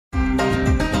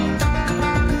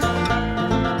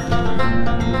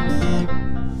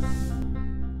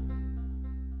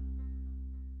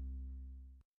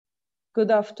Good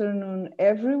afternoon,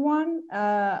 everyone.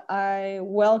 I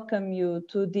welcome you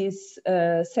to this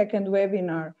second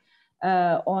webinar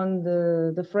on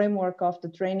the framework of the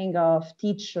training of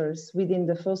teachers within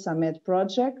the FoSaMed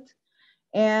project.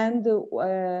 And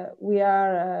we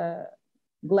are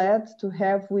glad to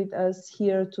have with us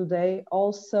here today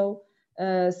also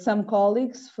some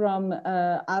colleagues from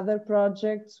other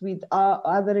projects with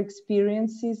other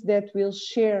experiences that will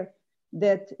share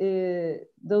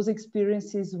those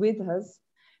experiences with us.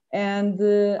 And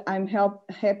I'm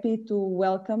happy to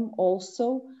welcome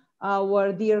also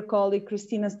our dear colleague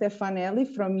Cristina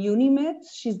Stefanelli from UNIMED.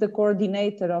 She's the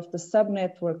coordinator of the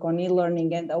sub-network on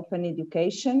e-learning and open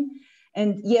education.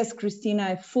 And yes, Cristina,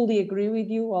 I fully agree with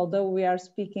you, although we are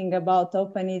speaking about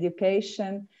open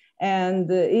education and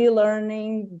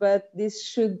e-learning, but this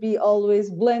should be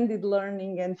always blended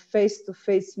learning and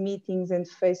face-to-face meetings and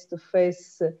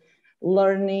face-to-face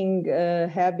learning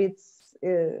habits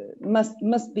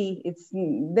must be.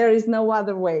 There is no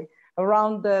other way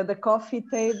around the coffee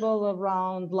table,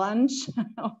 around lunch,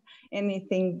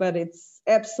 anything, but it's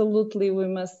absolutely, we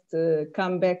must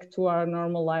come back to our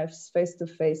normal lives,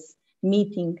 face-to-face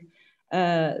meeting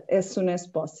as soon as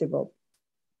possible.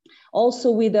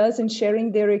 Also with us and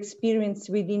sharing their experience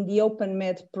within the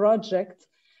FoSaMed project,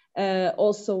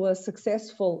 also a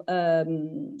successful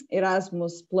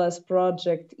Erasmus Plus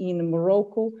project in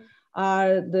Morocco,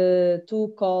 are the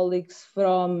two colleagues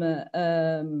from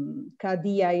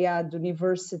Qadi Ayad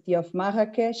University of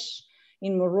Marrakesh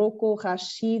in Morocco,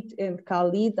 Rashid and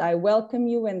Khalid. I welcome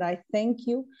you and I thank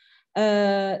you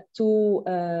to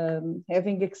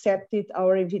having accepted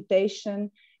our invitation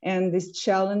and this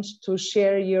challenge to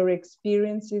share your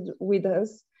experiences with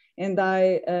us. And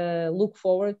I look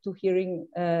forward to hearing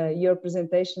your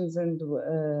presentations and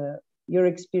your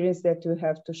experience that you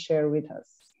have to share with us.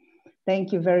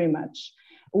 Thank you very much.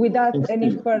 Without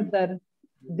any further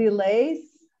delays,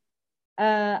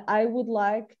 I would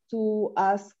like to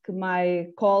ask my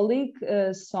colleague,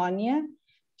 Sonia,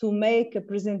 to make a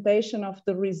presentation of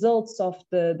the results of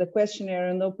the questionnaire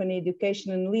on open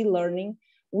education and e-learning,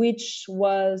 which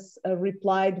was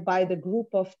replied by the group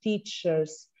of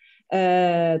teachers,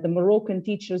 the Moroccan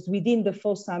teachers within the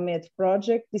FoSaMed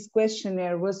project. This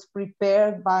questionnaire was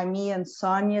prepared by me and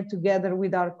Sonia together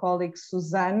with our colleague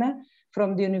Susana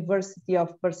from the University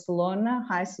of Barcelona.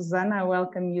 Hi, Susana, I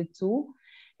welcome you too.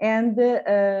 And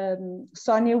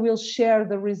Sonia will share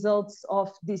the results of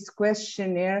this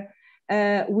questionnaire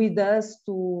with us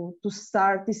to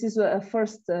start. This is a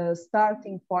first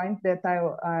starting point that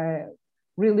I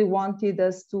really wanted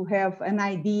us to have an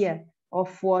idea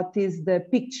of what is the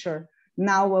picture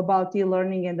now about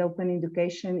e-learning and open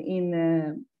education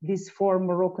in these 4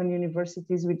 Moroccan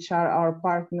universities, which are our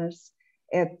partners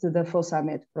at the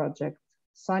FoSaMed project.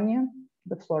 Sonia,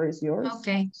 the floor is yours.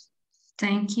 Okay,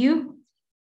 thank you.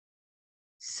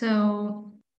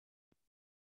 So,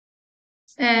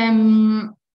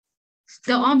 the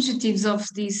objectives of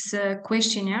this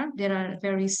questionnaire, they are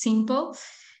very simple.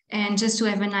 And just to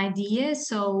have an idea,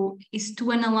 so is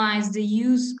to analyze the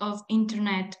use of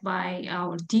internet by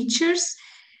our teachers,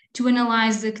 to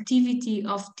analyze the activity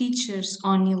of teachers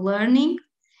on e-learning,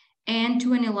 and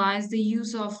to analyze the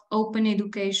use of open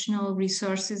educational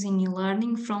resources in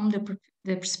e-learning from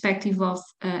the perspective of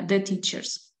the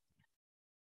teachers.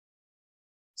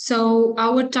 So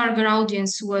our target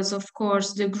audience was, of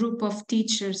course, the group of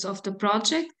teachers of the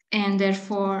project, and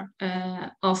therefore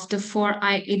of the 4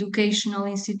 educational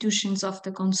institutions of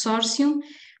the consortium,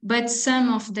 but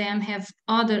some of them have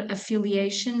other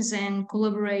affiliations and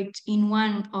collaborate in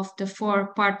one of the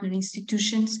 4 partner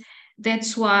institutions.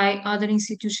 That's why other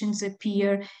institutions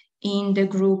appear in the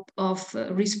group of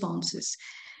responses.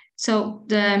 So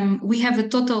we have a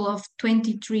total of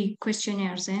 23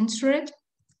 questionnaires answered.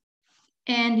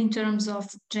 And in terms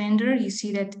of gender, you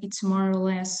see that it's more or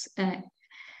less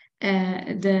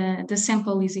the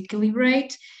sample is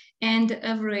equilibrate, and the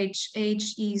average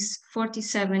age is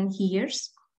 47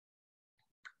 years.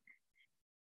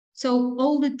 So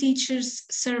all the teachers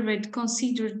surveyed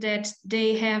considered that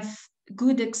they have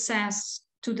good access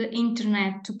to the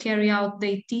internet to carry out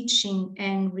their teaching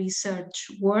and research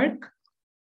work.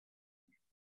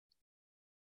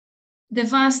 The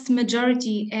vast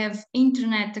majority have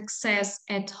internet access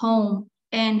at home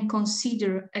and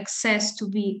consider access to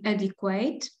be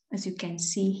adequate, as you can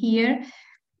see here.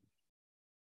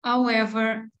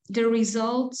 However, the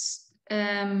results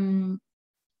are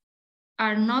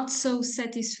not so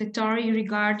satisfactory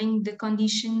regarding the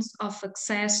conditions of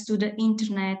access to the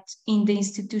internet in the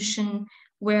institution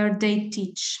where they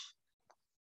teach.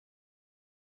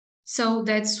 So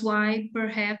that's why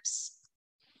perhaps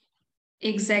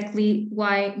exactly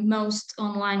why most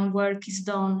online work is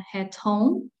done at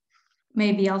home,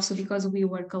 maybe also because we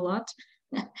work a lot.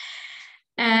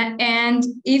 And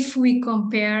if we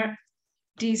compare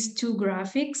these two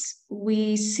graphics,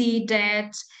 we see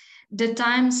that the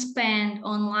time spent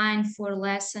online for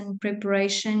lesson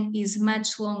preparation is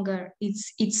much longer.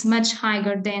 It's much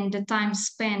higher than the time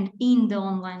spent in the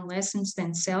online lessons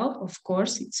themselves. Of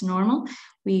course, it's normal.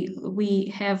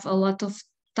 We have a lot of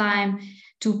time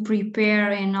to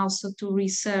prepare and also to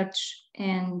research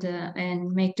and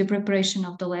make the preparation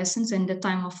of the lessons, and the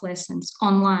time of lessons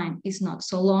online is not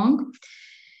so long.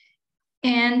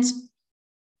 And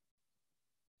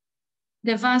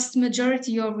the vast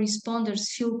majority of responders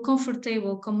feel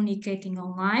comfortable communicating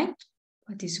online,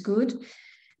 what is good.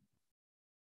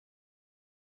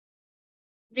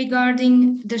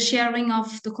 Regarding the sharing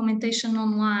of documentation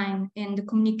online and the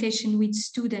communication with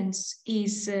students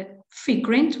is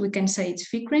frequent, we can say it's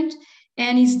frequent,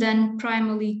 and is done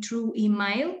primarily through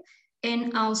email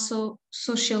and also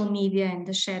social media and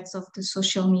the chats of the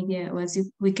social media, as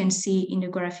we can see in the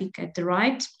graphic at the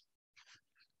right.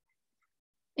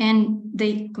 And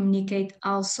they communicate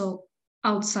also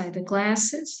outside the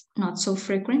classes, not so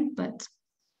frequent, but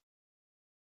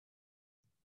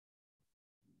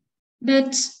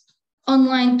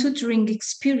online tutoring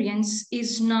experience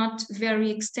is not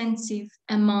very extensive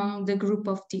among the group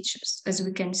of teachers, as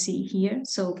we can see here.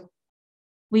 So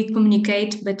we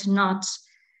communicate, but not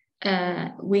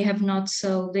they have not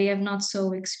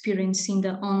so experience in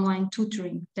the online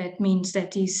tutoring. That means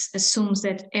that is assumes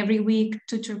that every week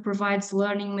tutor provides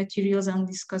learning materials on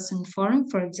discussion forum,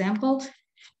 for example.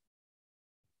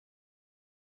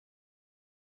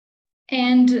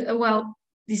 And well,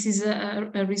 this is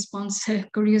a response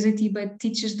curiosity, but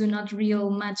teachers do not real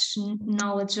much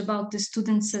knowledge about the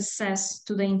students' access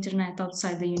to the internet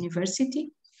outside the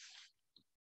university.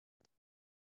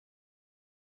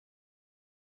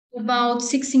 About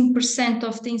 16%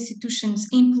 of the institutions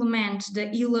implement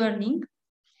the e-learning.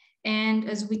 And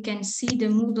as we can see, the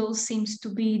Moodle seems to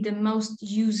be the most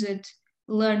used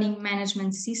learning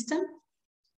management system.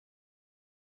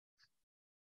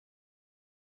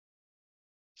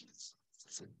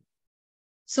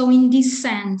 So in this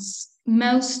sense,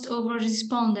 most of our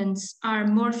respondents are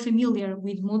more familiar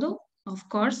with Moodle, of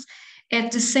course,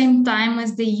 at the same time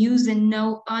as they use and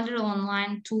know other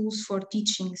online tools for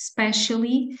teaching,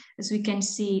 especially, as we can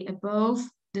see above,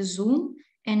 the Zoom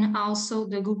and also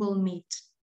the Google Meet.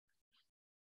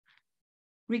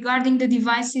 Regarding the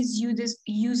devices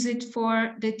used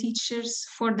for the teachers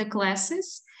for the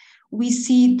classes, we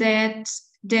see that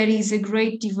there is a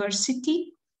great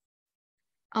diversity,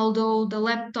 although the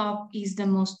laptop is the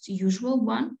most usual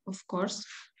one, of course.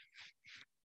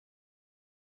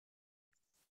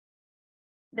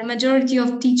 The majority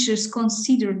of teachers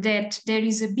consider that there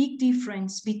is a big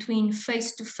difference between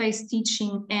face-to-face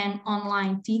teaching and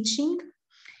online teaching,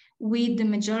 with the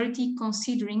majority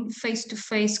considering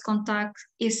face-to-face contact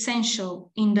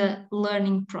essential in the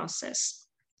learning process.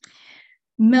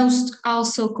 Most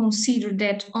also consider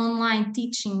that online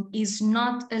teaching is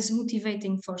not as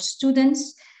motivating for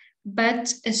students,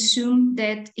 but assume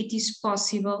that it is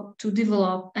possible to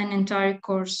develop an entire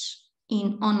course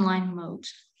in online mode.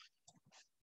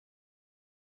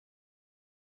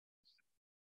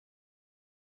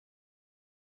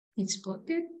 It's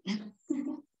blocked.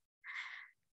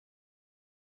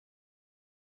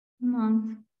 Come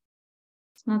on,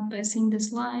 it's not passing the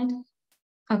slide.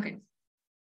 Okay.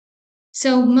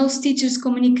 So most teachers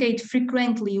communicate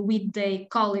frequently with their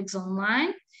colleagues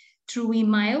online through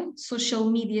email, social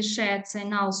media chats,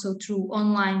 and also through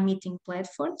online meeting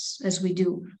platforms, as we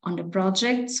do on the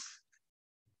projects.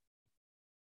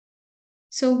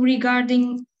 So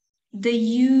regarding the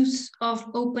use of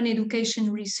open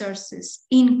education resources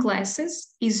in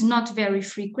classes is not very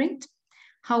frequent.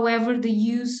 However, the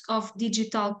use of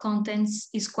digital contents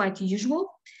is quite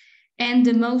usual, and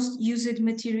the most used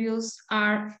materials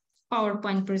are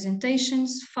PowerPoint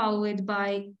presentations followed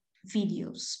by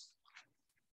videos.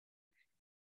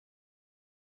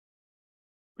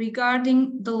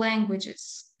 Regarding the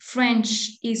languages,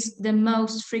 French is the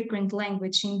most frequent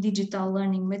language in digital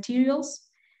learning materials,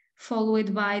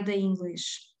 followed by the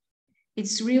English.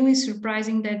 It's really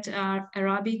surprising that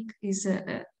Arabic is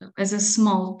as a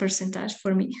small percentage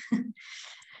for me.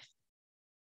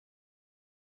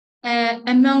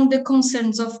 Among the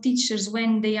concerns of teachers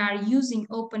when they are using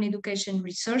open education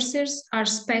resources are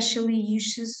especially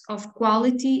issues of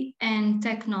quality and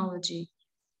technology.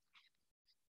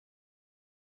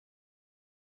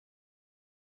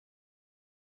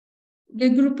 The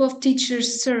group of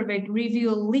teachers surveyed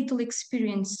revealed little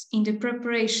experience in the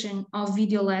preparation of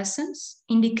video lessons,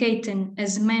 indicating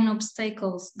as main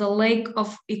obstacles the lack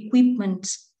of equipment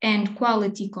and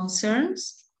quality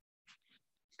concerns.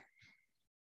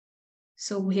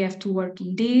 So we have to work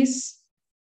in this.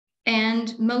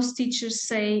 And most teachers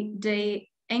say they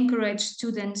encourage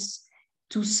students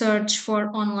to search for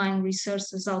online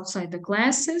resources outside the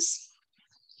classes.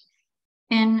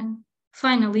 And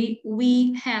finally,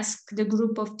 we asked the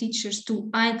group of teachers to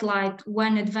highlight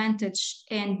one advantage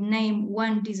and name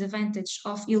one disadvantage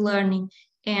of e-learning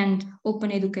and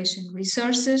open education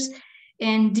resources.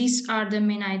 And these are the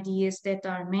main ideas that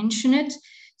are mentioned.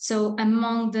 So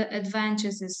among the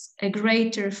advantages is a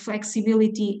greater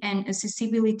flexibility and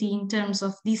accessibility in terms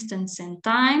of distance and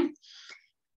time,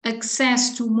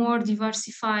 access to more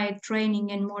diversified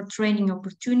training and more training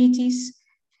opportunities,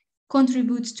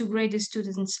 contributes to greater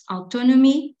students'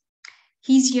 autonomy,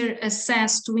 easier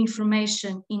access to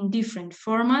information in different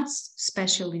formats,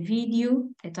 especially video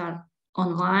that are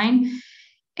online,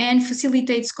 and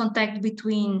facilitates contact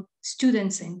between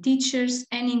students and teachers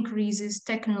and increases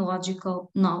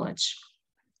technological knowledge.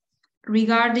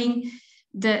 Regarding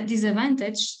the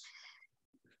disadvantage,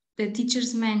 the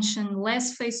teachers mention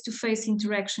less face-to-face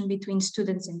interaction between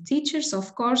students and teachers,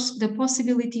 of course, the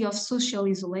possibility of social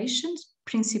isolation,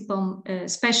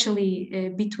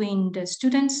 especially between the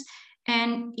students,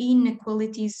 and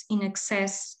inequalities in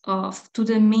access to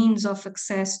the means of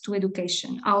access to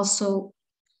education, also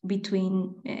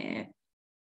between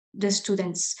the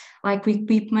students, like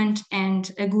equipment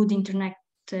and a good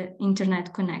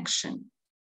internet connection.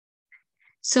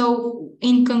 So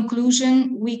in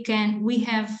conclusion, we can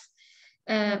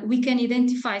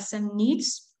identify some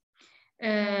needs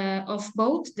of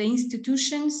both the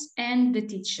institutions and the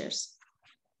teachers.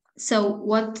 So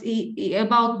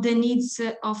about the needs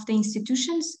of the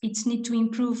institutions, it's need to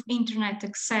improve internet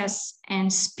access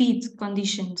and speed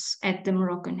conditions at the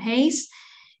Moroccan HAES,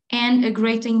 and a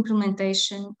greater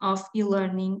implementation of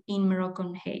e-learning in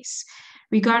Moroccan HAES.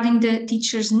 Regarding the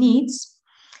teachers' needs,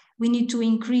 we need to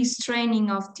increase training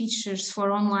of teachers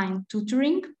for online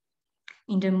tutoring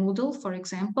in the Moodle, for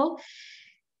example,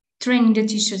 training the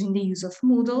teachers in the use of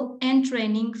Moodle, and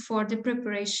training for the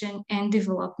preparation and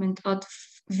development of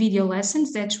video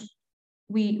lessons that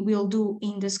we will do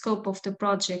in the scope of the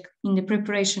project in the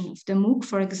preparation of the MOOC,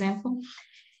 for example.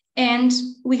 And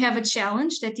we have a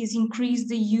challenge that is increase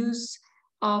the use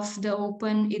of the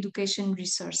open education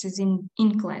resources in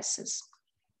classes.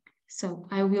 So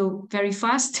I will very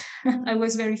fast, I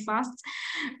was very fast,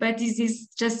 but this is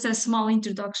just a small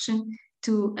introduction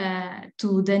to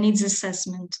the needs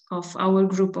assessment of our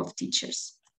group of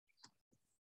teachers.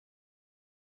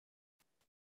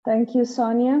 Thank you,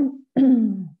 Sonia.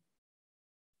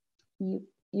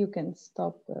 You can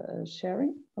stop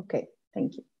sharing. Okay,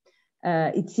 thank you.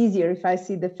 It's easier if I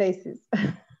see the faces.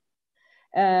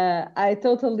 I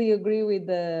totally agree with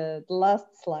the last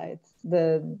slides.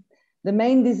 The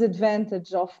main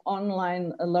disadvantage of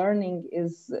online learning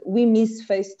is we miss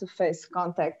face-to-face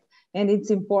contact, and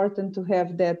it's important to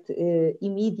have that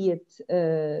immediate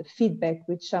feedback,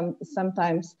 which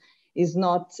sometimes is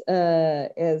not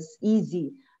as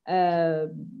easy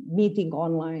meeting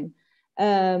online.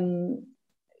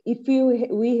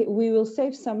 We will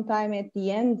save some time at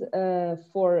the end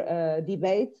for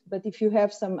debate, but if you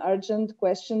have some urgent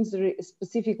questions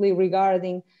specifically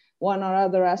regarding one or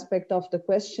other aspect of the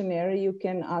questionnaire, you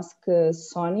can ask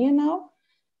Sonia now.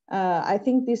 I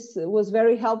think this was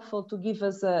very helpful to give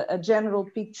us a general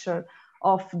picture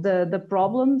of the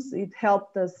problems. It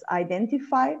helped us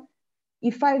identify.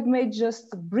 If I may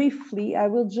just briefly, I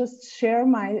will just share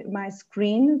my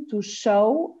screen to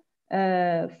show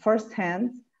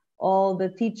firsthand all the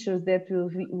teachers that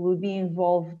will be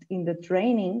involved in the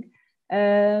training.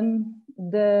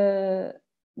 The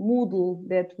Moodle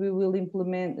that we will be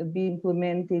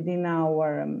implemented in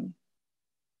our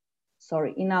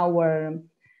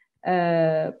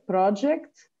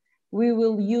project. We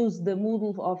will use the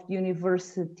Moodle of the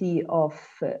University of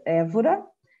Évora.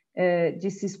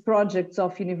 This is projects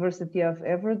of University of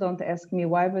Évora. Don't ask me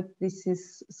why, but this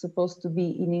is supposed to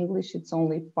be in English. It's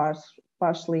only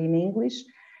partially in English.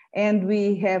 And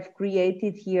we have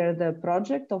created here the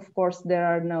project. Of course, there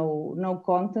are no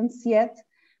contents yet,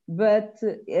 but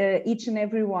each and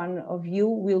every one of you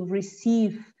will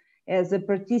receive, as a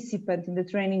participant in the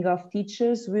training of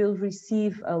teachers, will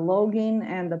receive a login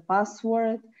and a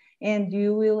password, and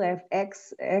you will have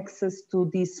access to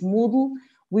this Moodle.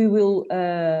 We will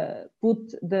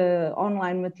put the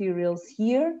online materials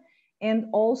here, and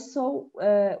also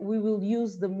we will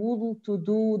use the Moodle to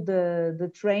do the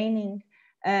training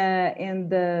and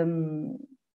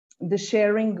the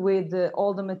sharing with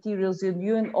all the materials in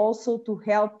you, and also to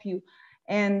help you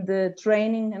and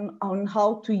training on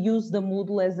how to use the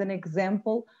Moodle as an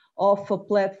example of a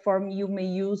platform you may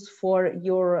use for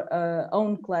your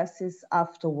own classes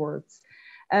afterwards.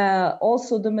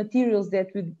 Also, the materials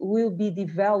that will be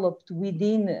developed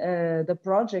within the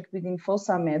project, within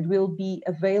FoSaMed, will be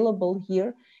available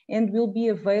here and will be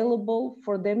available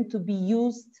for them to be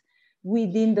used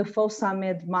within the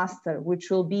FoSaMed master,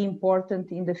 which will be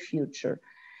important in the future.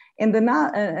 And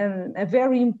a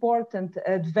very important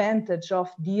advantage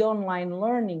of the online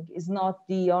learning is not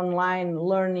the online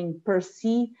learning per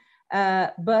se,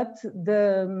 but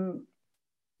the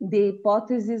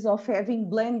hypothesis of having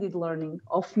blended learning,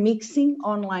 of mixing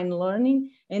online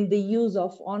learning and the use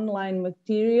of online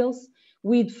materials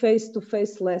with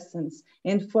face-to-face lessons.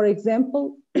 And for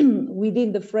example,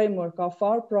 within the framework of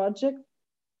our project,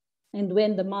 and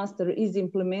when the master is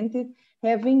implemented,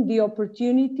 having the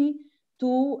opportunity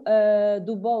to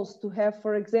do both, to have,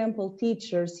 for example,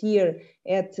 teachers here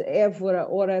at Évora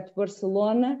or at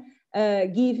Barcelona,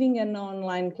 giving an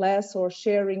online class or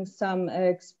sharing some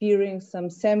experience, some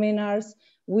seminars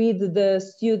with the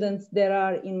students that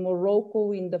are in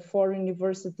Morocco, in the 4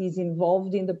 universities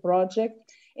involved in the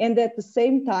project. And at the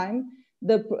same time,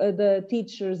 the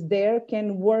teachers there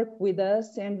can work with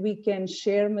us, and we can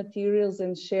share materials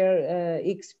and share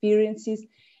experiences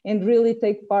and really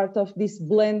take part of this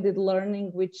blended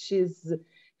learning, which is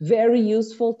very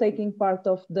useful, taking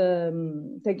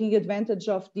advantage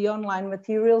of the online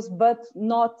materials, but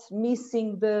not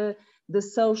missing the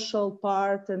social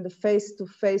part and the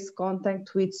face-to-face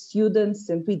contact with students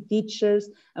and with teachers,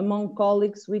 among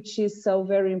colleagues, which is so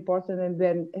very important and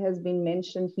then has been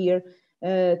mentioned here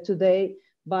today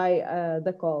by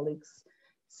the colleagues.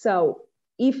 So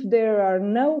if there are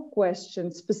no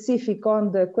questions specific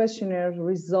on the questionnaire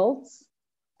results,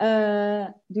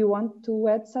 do you want to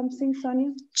add something,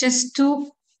 Sonia? Just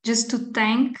to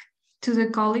thank to the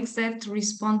colleagues that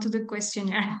respond to the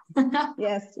questionnaire.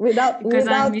 Yes, without the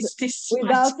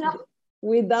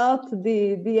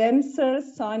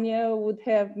answers, Sonia would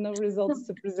have no results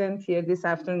to present here this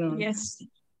afternoon. Yes.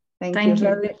 Thank you.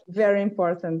 Very, very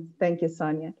important. Thank you,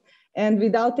 Sonia. And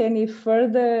without any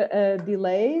further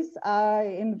delays,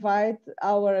 I invite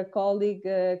our colleague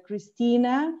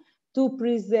Christina to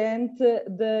present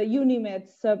the UNIMED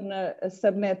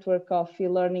subnetwork of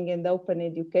eLearning and open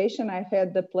education. I've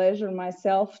had the pleasure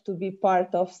myself to be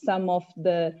part of some of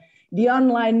the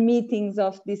online meetings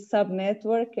of this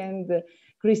subnetwork, and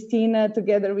Christina,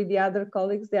 together with the other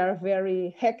colleagues, they are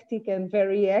very hectic and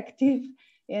very active.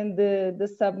 And the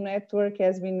subnetwork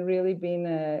has really been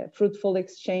a fruitful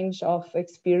exchange of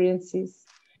experiences.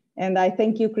 And I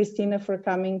thank you, Christina, for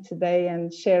coming today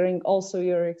and sharing also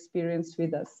your experience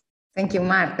with us. Thank you,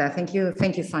 Marta. Thank you,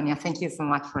 Sonia. Thank you so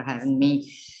much for having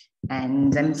me.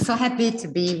 And I'm so happy to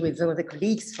be with all the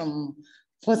colleagues from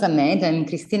FoSaMed. I'm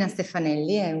Cristina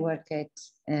Stefanelli. I work at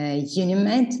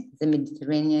UNIMED, the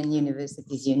Mediterranean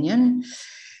Universities Union.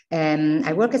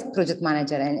 I work as project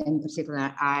manager, and in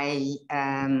particular,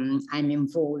 I'm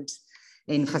involved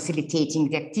in facilitating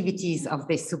the activities of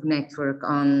the subnetwork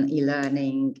on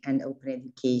e-learning and open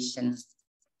education.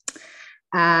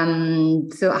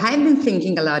 So I've been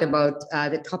thinking a lot about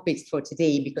the topics for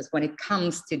today, because when it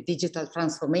comes to digital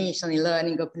transformation,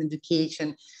 e-learning, open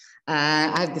education,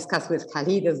 I've discussed with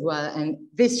Khalid as well, and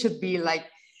this should be like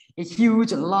a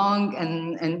huge, long,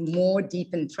 and more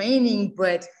deepened training,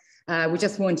 but we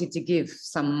just wanted to give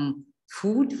some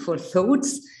food for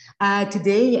thoughts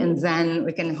today, and then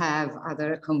we can have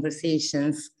other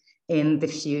conversations in the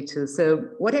future. So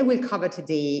what I will cover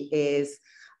today is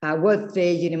what the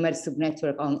UNIMED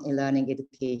subnetwork on e-learning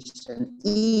education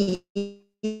is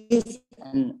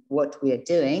and what we are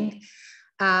doing.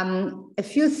 A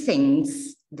few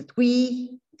things that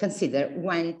we consider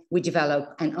when we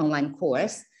develop an online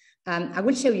course. I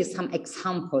will show you some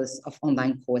examples of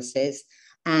online courses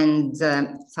and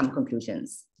some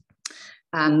conclusions.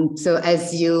 So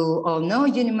as you all know,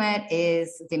 UNIMED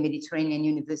is the Mediterranean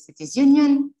Universities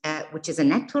Union, which is a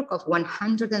network of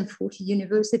 140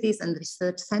 universities and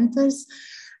research centers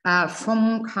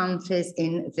from countries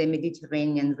in the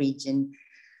Mediterranean region.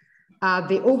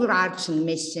 The overarching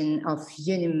mission of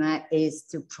UNIMED is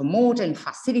to promote and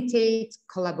facilitate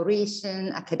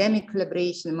collaboration, academic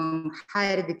collaboration among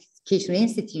higher education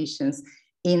institutions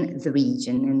in the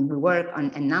region. And we work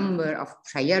on a number of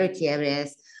priority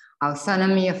areas: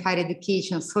 autonomy of higher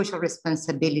education, social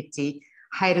responsibility,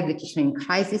 higher education in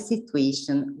crisis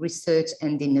situation, research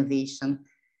and innovation,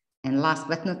 and last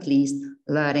but not least,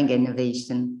 learning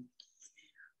innovation.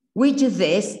 We do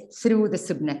this through the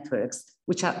subnetworks,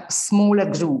 which are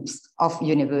smaller groups of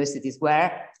universities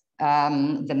where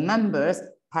the members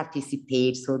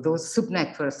participate. So those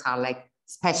subnetworks are like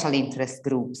special interest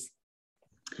groups.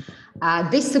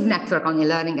 This subnetwork on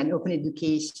e-learning and open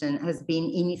education has been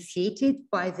initiated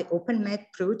by the FoSaMed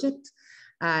project.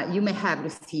 You may have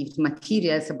received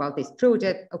materials about this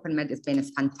project. FoSaMed has been a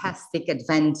fantastic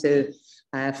adventure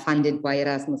funded by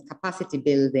Erasmus Capacity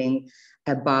Building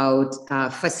about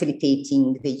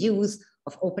facilitating the use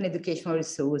of open educational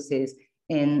resources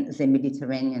in the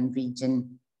Mediterranean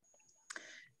region.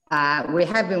 We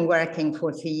have been working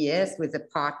for 3 years with the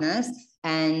partners,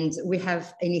 and we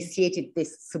have initiated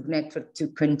this subnetwork to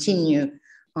continue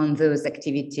on those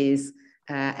activities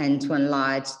and to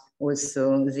enlarge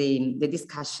also the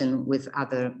discussion with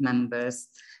other members.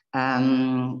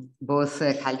 Both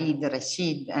Khalid,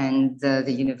 Rashid, and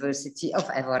the University of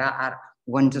Evora are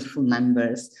wonderful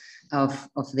members of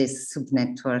this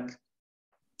subnetwork.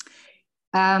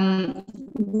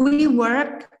 We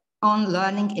work on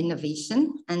learning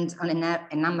innovation and on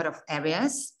a number of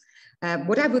areas.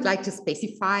 What I would like to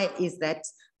specify is that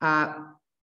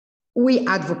we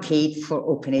advocate for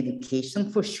open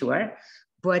education for sure,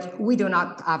 but we do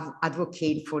not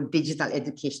advocate for digital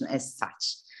education as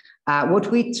such.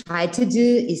 What we try to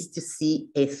do is to see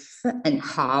if and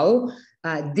how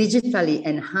digitally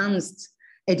enhanced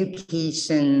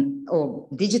education or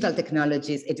digital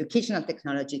technologies, educational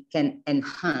technology can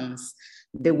enhance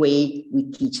the way we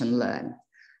teach and learn.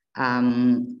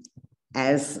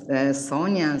 As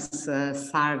Sonia's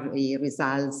survey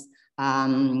results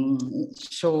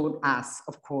showed us,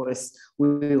 of course,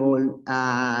 we all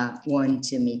want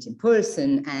to meet in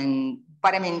person,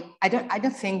 but I mean, I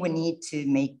don't think we need to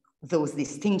make those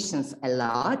distinctions a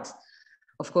lot.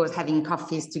 Of course, having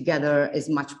coffees together is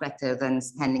much better than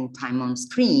spending time on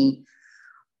screen.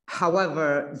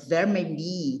 However, there may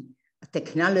be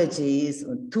technologies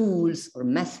or tools or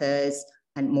methods,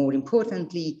 and more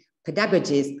importantly,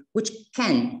 pedagogies, which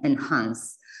can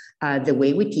enhance the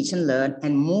way we teach and learn,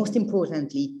 and most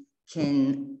importantly,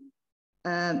 can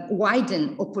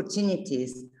widen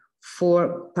opportunities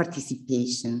for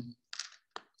participation.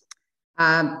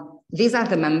 These are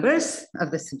the members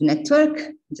of the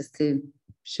subnetwork, just to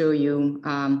show you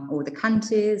all the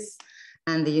countries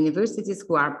and the universities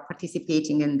who are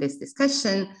participating in this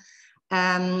discussion.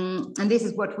 And this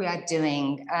is what we are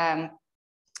doing.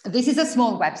 This is a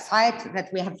small website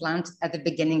that we have launched at the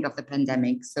beginning of the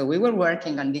pandemic. So we were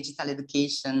working on digital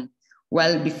education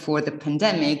well before the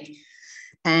pandemic.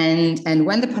 And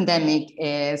when the pandemic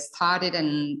started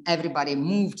and everybody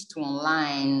moved to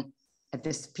online at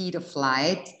the speed of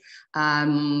light,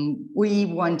 we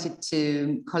wanted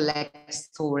to collect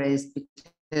stories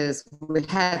because we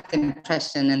had the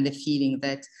impression and the feeling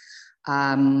that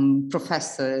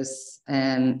professors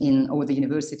in all the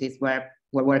universities were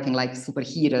working like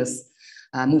superheroes,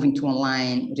 moving to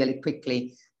online really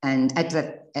quickly. And at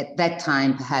that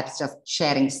time, perhaps just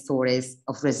sharing stories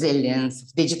of resilience,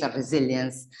 of digital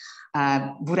resilience,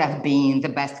 would have been the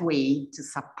best way to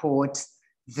support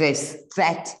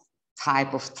that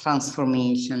type of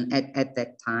transformation at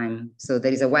that time. So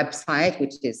there is a website,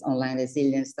 which is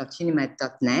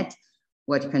onlineresilience.unimed.net,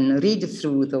 where you can read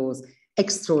through those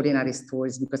extraordinary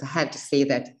stories, because I have to say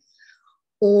that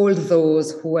all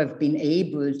those who have been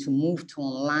able to move to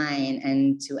online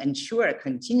and to ensure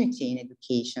continuity in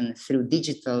education through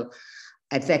digital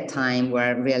at that time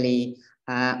were really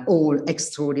all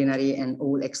extraordinary and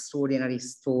all extraordinary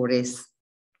stories.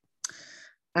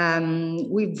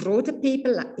 We wrote a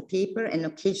paper, an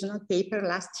occasional paper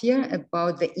last year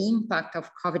about the impact of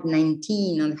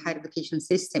COVID-19 on the higher education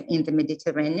system in the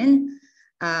Mediterranean,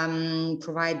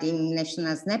 providing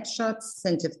national snapshots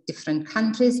into different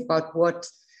countries about what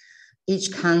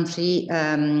each country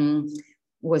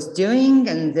was doing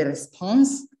and the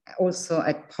response also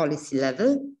at policy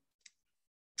level.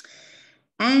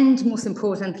 And most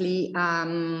importantly,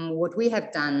 what we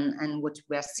have done and what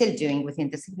we are still doing within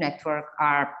the subnetwork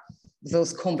are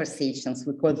those conversations.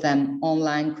 We call them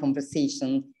online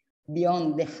conversations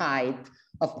beyond the hype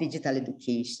of digital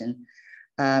education.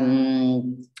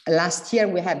 Last year,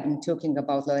 we have been talking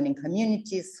about learning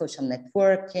communities, social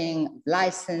networking,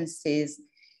 licenses,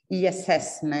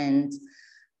 e-assessment,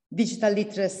 digital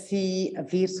literacy,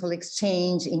 virtual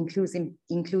exchange, inclusive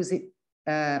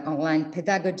online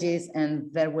pedagogies,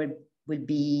 and there will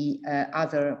be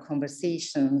other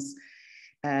conversations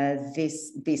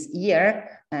this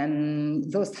year.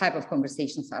 Those type of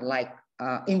conversations are like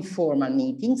informal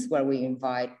meetings where we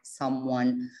invite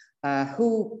someone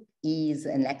who is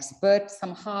an expert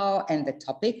somehow and the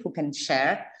topic, who can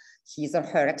share his or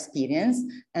her experience.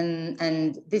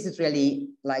 And this is really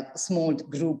like small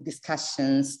group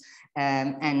discussions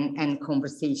and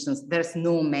conversations. There's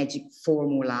no magic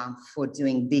formula for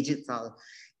doing digital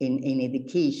in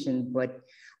education, but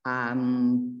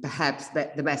perhaps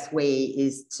the best way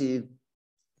is to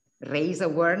raise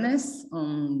awareness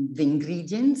on the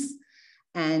ingredients,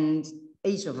 and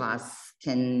each of us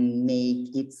can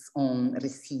make its own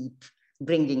recipe,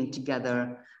 bringing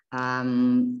together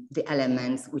the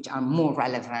elements which are more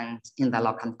relevant in the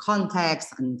local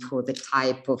context and for the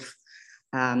type of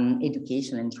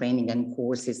education and training and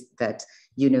courses that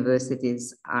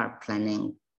universities are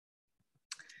planning.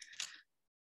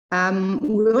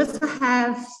 We also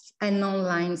have an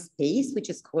online space which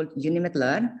is called UniMed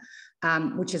Learn,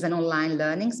 which is an online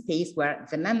learning space where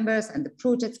the members and the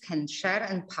projects can share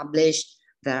and publish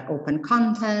their open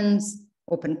contents,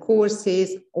 open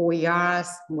courses, OERs,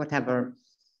 whatever.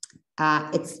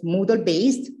 It's Moodle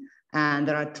based, and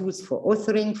there are tools for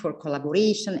authoring, for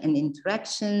collaboration and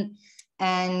interaction.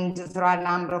 And there are a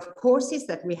number of courses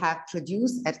that we have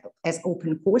produced as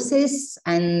open courses.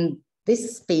 And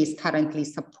this space currently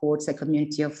supports a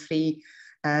community of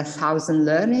 3,000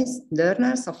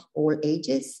 learners of all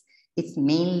ages. It's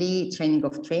mainly training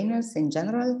of trainers in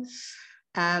general.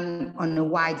 On a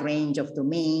wide range of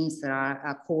domains. There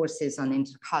are courses on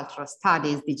intercultural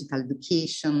studies, digital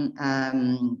education,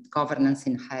 governance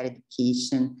in higher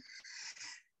education.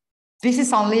 This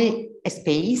is only a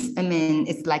space. I mean,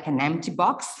 it's like an empty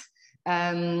box,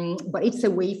 but it's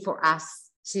a way for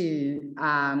us to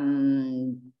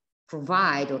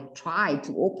provide or try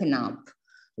to open up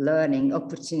learning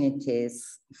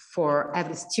opportunities for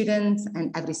every student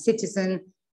and every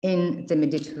citizen in the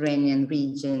Mediterranean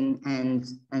region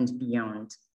and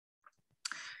beyond.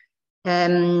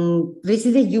 This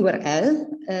is a URL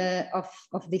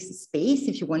of this space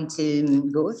if you want to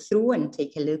go through and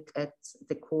take a look at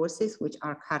the courses which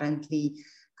are currently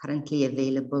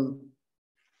available.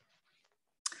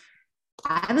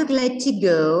 I would like to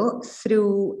go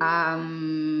through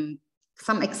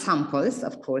some examples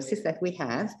of courses that we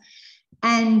have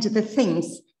and the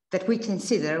things that we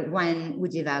consider when we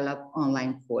develop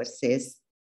online courses.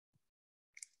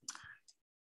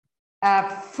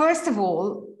 First of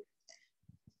all,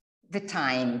 the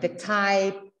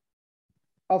type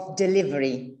of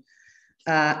delivery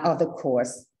of the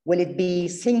course. Will it be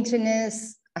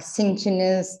synchronous,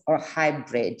 asynchronous, or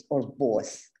hybrid, or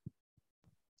both?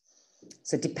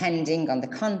 So depending on the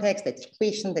context, the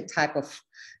situation, the type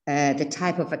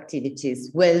of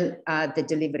activities, will the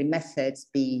delivery methods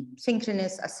be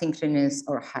synchronous, asynchronous,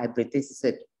 or hybrid? This is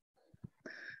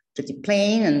pretty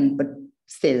plain, but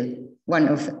still one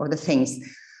of the things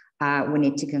we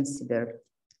need to consider.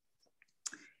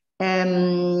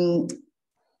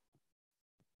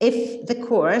 If the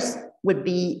course would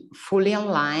be fully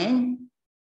online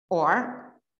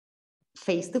or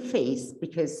face-to-face,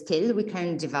 because still we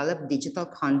can develop digital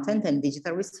content and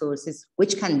digital resources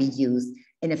which can be used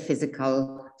in a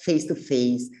physical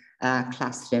face-to-face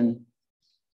classroom.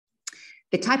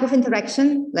 The type of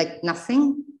interaction, like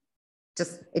nothing,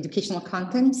 just educational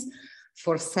contents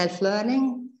for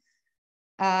self-learning.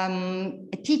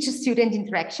 A teacher-student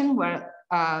interaction where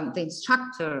the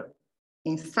instructor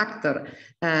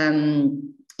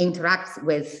interacts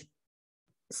with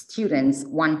students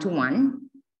one-to-one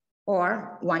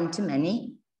or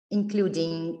one-to-many,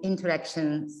 including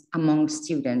interactions among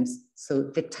students. So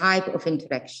the type of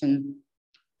interaction.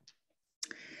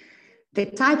 The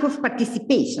type of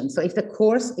participation. So if the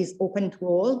course is open to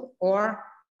all or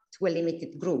to a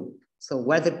limited group. So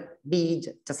whether it be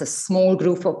just a small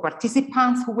group of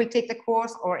participants who will take the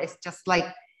course, or it's just like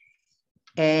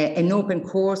an open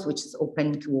course which is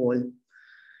open to all.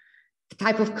 The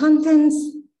type of contents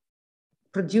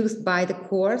produced by the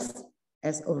course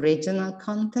as original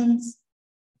contents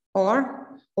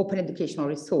or open educational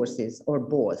resources, or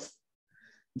both.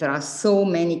 There are so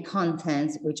many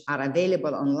contents which are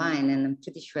available online, and I'm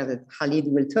pretty sure that Khalid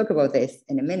will talk about this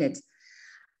in a minute,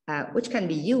 which can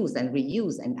be used and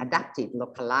reused and adapted,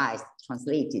 localized,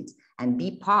 translated, and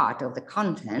be part of the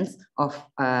contents of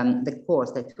the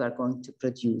course that we are going to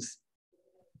produce.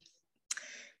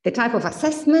 The type of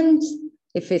assessment,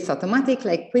 if it's automatic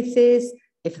like quizzes,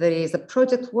 if there is a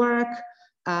project work,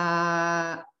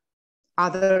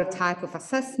 other type of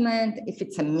assessment, if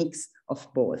it's a mix of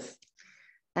both.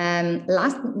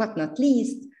 Last but not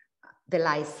least, the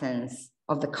license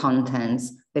of the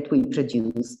contents that we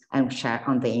produce and share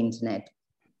on the internet,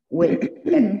 which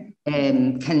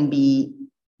can be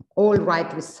all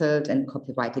right reserved and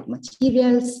copyrighted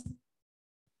materials,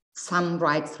 some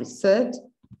rights reserved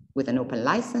with an open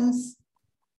license,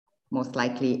 most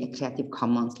likely a Creative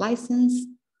Commons license,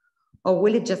 or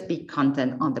will it just be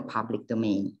content on the public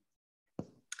domain?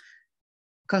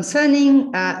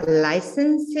 Concerning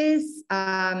licenses,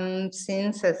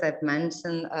 since, as I've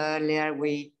mentioned earlier,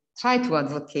 we try to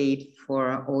advocate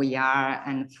for OER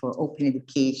and for open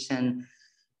education,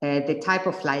 the type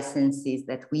of licenses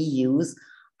that we use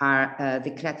are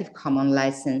the Creative Commons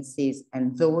licenses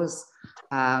and those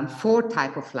 4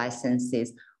 types of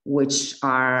licenses which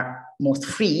are most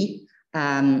free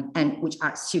and which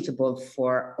are suitable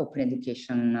for open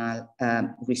educational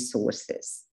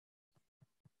resources.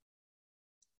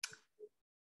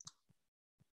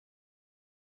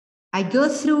 I go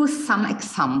through some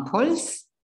examples.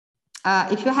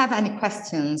 If you have any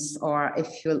questions or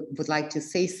if you would like to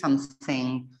say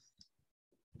something,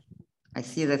 I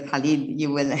see that Khalid,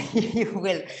 you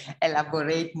will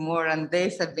elaborate more on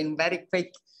this. I've been very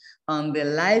quick on the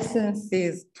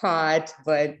licenses part,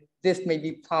 but this may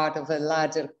be part of a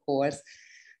larger course.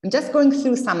 I'm just going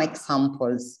through some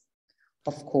examples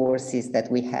of courses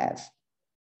that we have.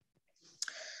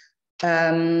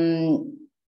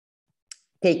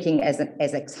 Taking as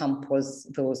examples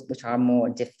those which are more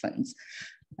different.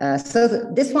 So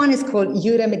this one is called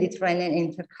Euro-Mediterranean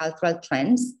Intercultural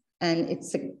Trends, and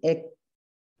it's a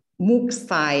MOOC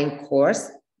style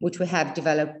course, which we have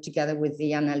developed together with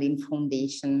the Anna Lindh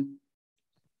Foundation.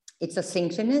 It's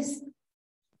asynchronous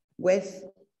with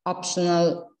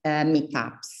optional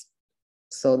meetups.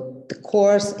 So the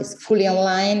course is fully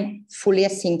online, fully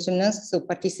asynchronous, so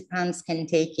participants can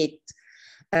take it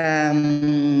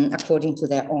according to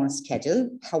their own schedule.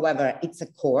 However, it's a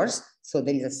course, so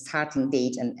there is a starting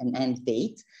date and an end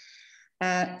date.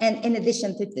 And in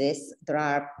addition to this, there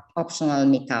are optional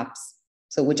meetups.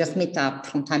 So we just meet up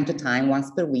from time to time,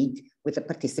 once per week, with the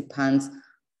participants,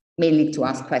 mainly to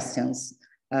ask questions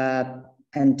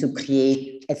and to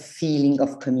create a feeling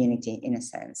of community in a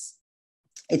sense.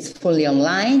 It's fully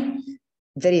online.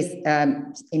 There is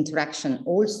interaction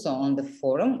also on the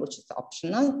forum, which is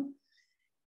optional.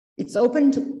 It's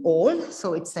open to all,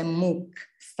 so it's a MOOC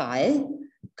style.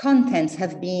 Contents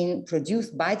have been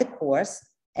produced by the course.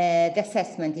 The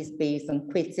assessment is based on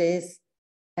quizzes,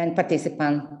 and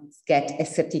participants get a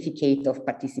certificate of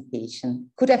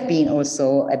participation. Could have been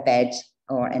also a badge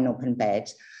or an open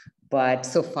badge, but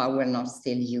so far we're not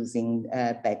still using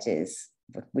badges,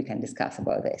 but we can discuss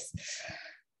about this.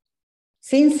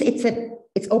 Since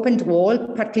it's open to all,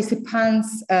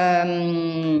 participants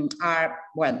are,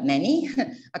 well, many,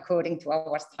 according to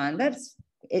our standards.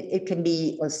 It can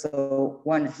be also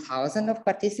 1,000 of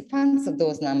participants. So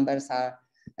those numbers are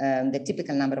the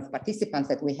typical number of participants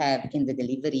that we have in the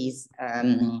deliveries,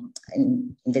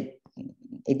 in the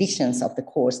editions of the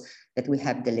course that we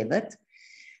have delivered.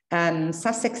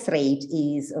 Success rate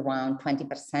is around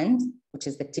 20%, which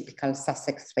is the typical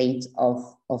success rate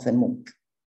of a MOOC.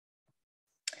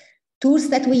 Tools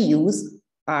that we use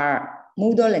are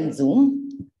Moodle and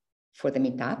Zoom for the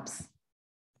meetups.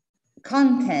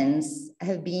 Contents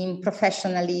have been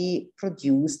professionally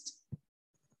produced.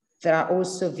 There are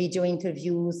also video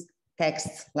interviews,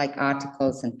 texts like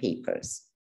articles and papers.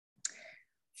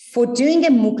 For doing a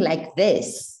MOOC like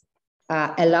this,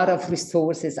 a lot of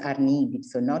resources are needed.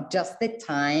 So not just the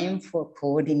time for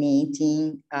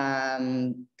coordinating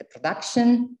the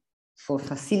production, for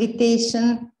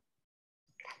facilitation,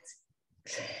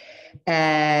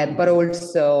 but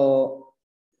also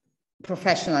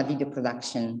professional video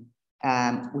production,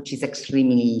 which is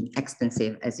extremely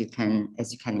expensive, as you can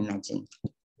imagine.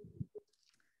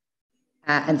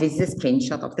 And this is a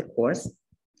screenshot of the course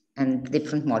and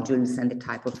different modules and the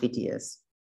type of videos.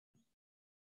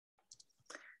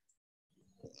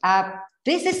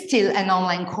 This is still an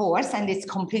online course, and it's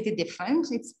completely different.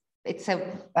 It's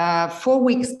a 4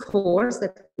 weeks course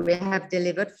that we have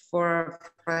delivered for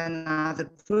another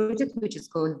project, which is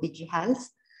called DigiHealth.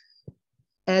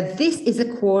 This is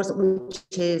a course which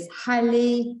is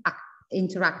highly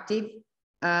interactive,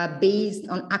 based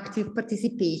on active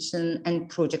participation and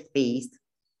project-based.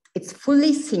 It's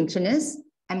fully synchronous,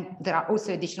 and there are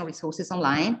also additional resources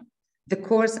online. The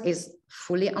course is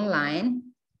fully online.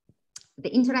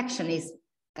 The interaction is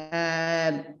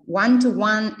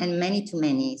one-to-one and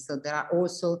many-to-many. So there are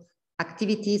also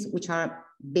activities which are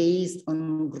based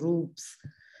on groups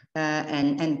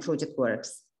and project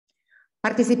works.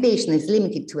 Participation is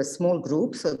limited to a small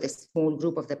group. So the small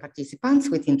group of the participants,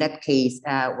 which in that case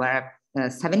were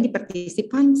 70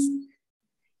 participants.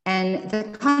 And the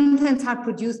contents are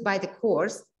produced by the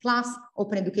course, plus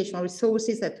open educational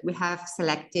resources that we have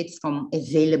selected from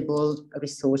available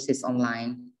resources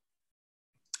online.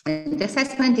 And the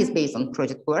assessment is based on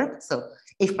project work. So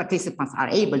if participants are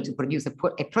able to produce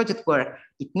a project work,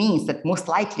 it means that most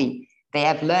likely they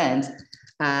have learned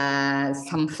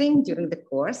something during the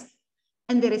course,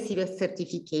 and they receive a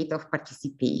certificate of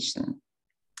participation.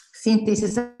 Since this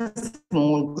is a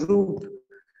small group,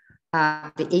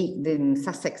 the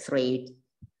success rate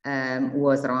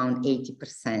was around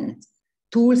 80%.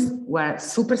 Tools were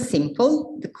super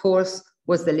simple. The course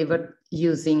was delivered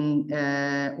using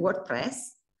WordPress.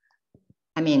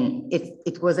 I mean,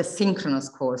 it was a synchronous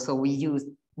course, so we used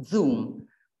Zoom,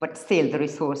 but still the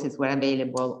resources were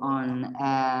available on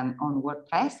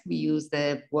WordPress. We used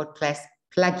the WordPress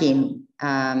plugin,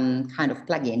 kind of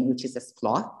plugin, which is a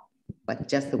slot, but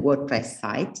just the WordPress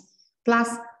site, plus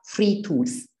free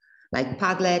tools like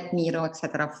Padlet, Miro,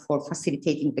 etc., for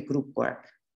facilitating the group work.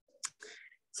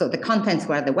 So the contents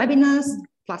were the webinars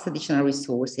plus additional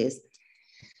resources.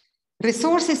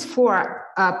 Resources for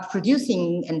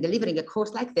producing and delivering a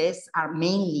course like this are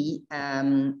mainly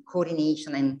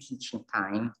coordination and teaching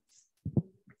time.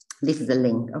 This is a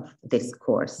link of this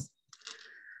course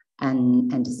and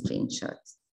the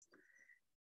screenshots.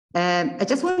 I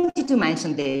just wanted to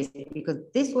mention this because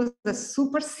this was a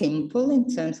super simple in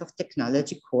terms of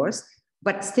technology course,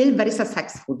 but still very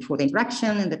successful for the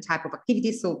interaction and the type of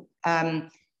activities. So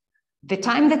the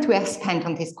time that we have spent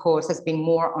on this course has been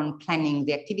more on planning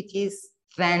the activities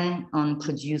than on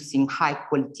producing high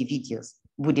quality videos.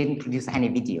 We didn't produce any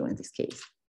video in this case.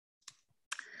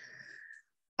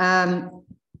 Yeah,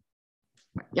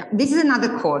 this is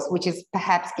another course which is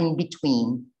perhaps in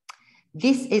between.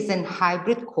 This is a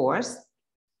hybrid course,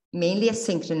 mainly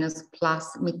asynchronous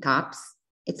plus meetups.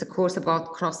 It's a course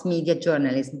about cross-media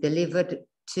journalism delivered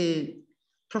to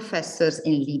professors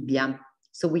in Libya.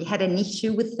 So we had an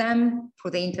issue with them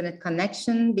for the internet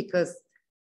connection because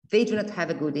they do not have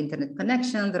a good internet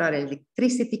connection. There are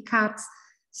electricity cuts.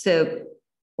 So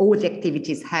all the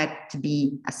activities had to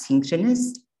be asynchronous.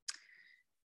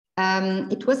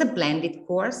 It was a blended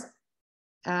course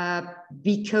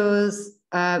because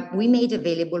we made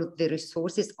available the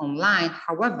resources online.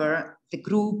 However, the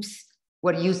groups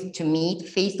were used to meet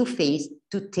face-to-face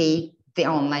to take the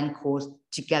online course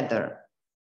together,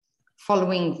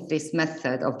 following this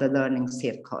method of the learning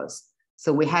circles.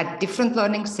 So we had different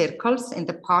learning circles in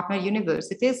the partner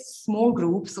universities, small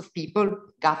groups of people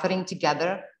gathering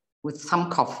together with some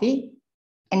coffee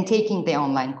and taking the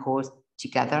online course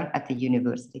together at the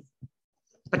university.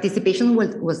 Participation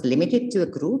was limited to a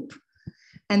group,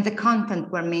 and the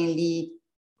content were mainly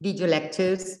video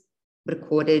lectures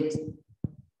recorded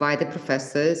by the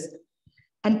professors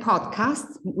and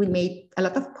podcasts. We made a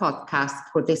lot of podcasts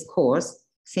for this course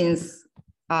since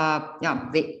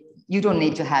you don't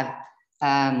need to have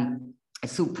a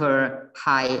super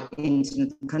high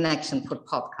internet connection for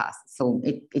podcasts. So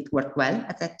it worked well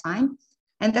at that time.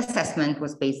 And the assessment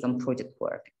was based on project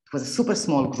work. It was a super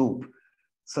small group.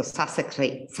 So success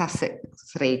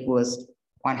rate was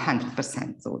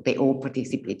 100%. So they all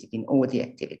participated in all the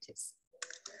activities.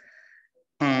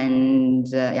 And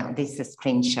yeah, this is a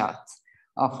screenshot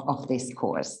of this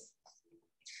course.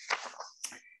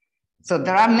 So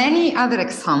there are many other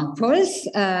examples.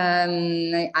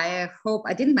 I hope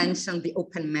I didn't mention the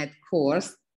FoSaMed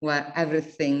course where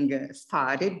everything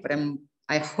started, but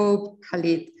I hope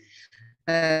Khalid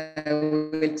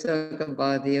will talk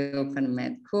about the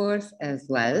FoSaMed course as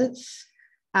well.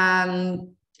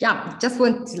 Yeah, just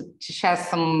want to share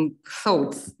some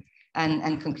thoughts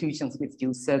and conclusions with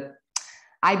you. So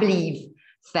I believe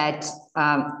that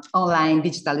online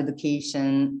digital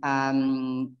education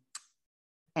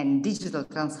and digital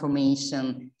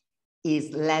transformation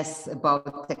is less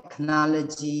about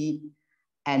technology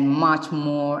and much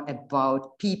more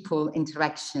about people,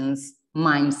 interactions,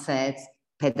 mindsets,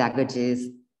 pedagogies.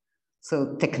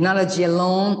 So technology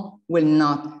alone will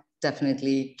not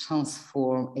definitely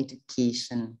transform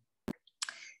education.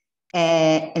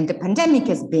 And the pandemic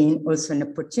has been also an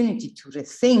opportunity to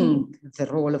rethink the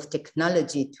role of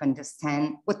technology, to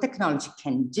understand what technology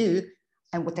can do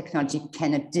and what technology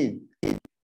cannot do.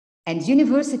 And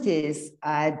universities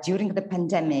during the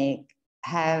pandemic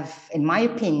have, in my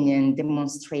opinion,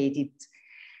 demonstrated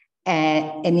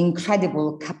an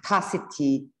incredible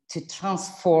capacity to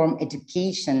transform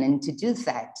education and to do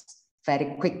that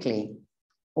very quickly,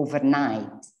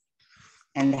 overnight,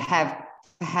 and have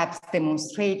perhaps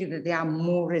demonstrated that they are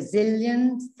more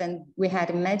resilient than we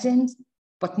had imagined,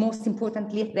 but most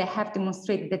importantly, they have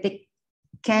demonstrated that they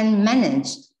can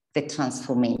manage the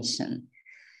transformation,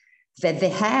 that they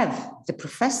have the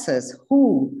professors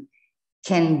who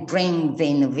can bring the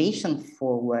innovation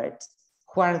forward,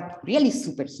 who are really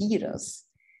superheroes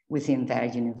within their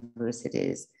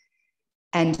universities.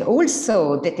 And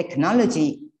also the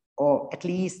technology or at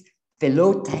least the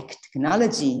low-tech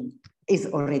technology is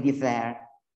already there.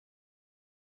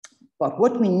 But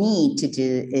what we need to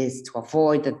do is to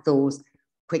avoid that those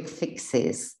quick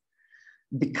fixes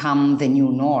become the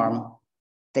new norm,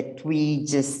 that we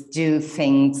just do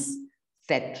things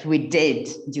that we did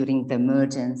during the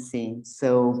emergency.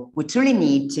 So we truly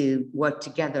need to work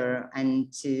together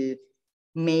and to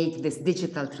make this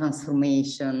digital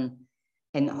transformation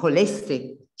and holistic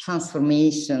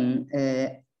transformation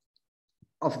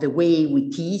of the way we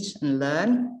teach and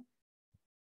learn,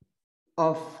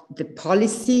 of the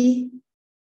policy,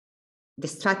 the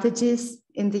strategies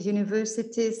in the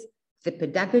universities, the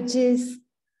pedagogies,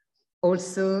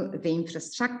 also the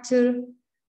infrastructure,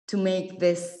 to make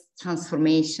this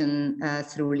transformation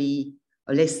truly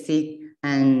holistic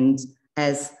and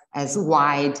as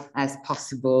wide as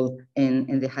possible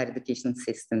in the higher education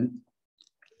system.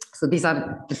 So these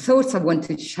are the thoughts I want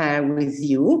to share with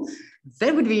you.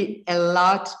 There would be a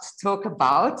lot to talk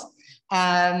about.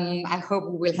 I hope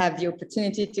we will have the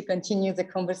opportunity to continue the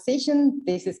conversation.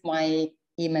 This is my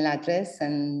email address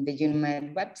and the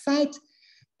UNIMED website.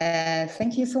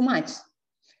 Thank you so much.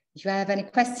 If you have any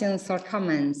questions or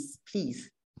comments,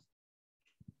 please.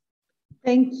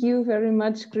 Thank you very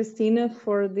much, Christina,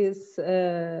 for this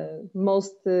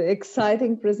most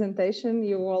exciting presentation.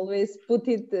 You always put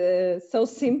it so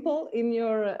simple in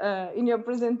your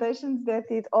presentations that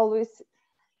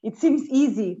it seems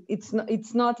easy.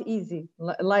 It's not easy,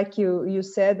 like you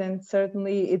said, and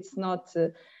certainly it's not.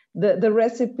 The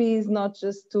recipe is not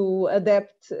just to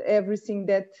adapt everything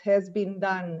that has been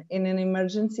done in an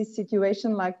emergency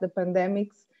situation like the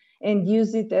pandemics and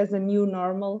use it as a new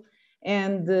normal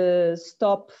and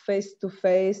stop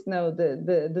face-to-face. No,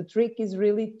 the trick is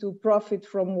really to profit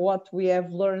from what we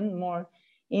have learned more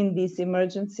in this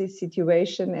emergency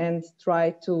situation and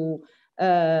try to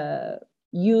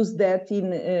use that in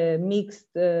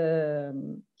mixed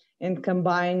and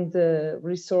combined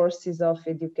resources of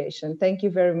education. Thank you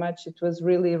very much. It was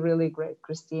really, really great,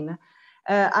 Christina.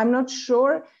 I'm not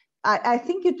sure. I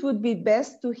think it would be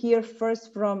best to hear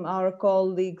first from our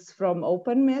colleagues from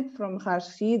OpenMed, from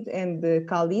Rashid and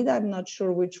Khalid. I'm not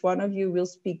sure which one of you will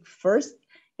speak first,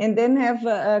 and then have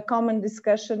a common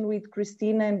discussion with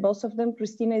Christina and both of them.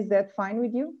 Christina, is that fine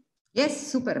with you? Yes,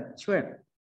 super, sure.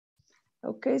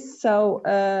 Okay, so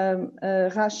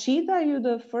Rashid, are you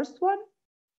the first one?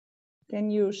 Can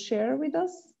you share with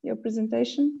us your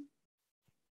presentation?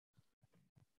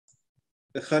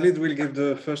 Khalid will give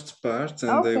the first part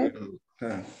and okay. they will...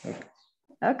 okay.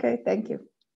 Okay, thank you.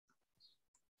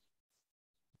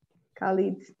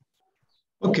 Khalid.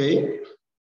 Okay.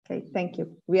 Okay, thank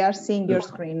you. We are seeing your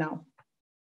screen now.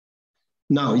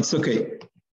 Now it's okay.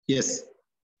 Yes.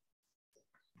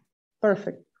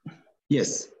 Perfect.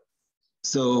 Yes.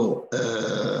 So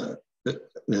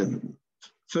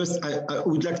first, I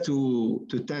would like to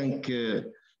thank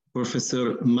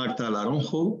Professor Marta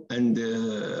Laronjo and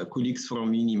colleagues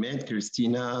from UNIMED,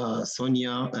 Christina,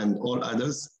 Sonia, and all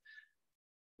others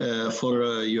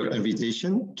for your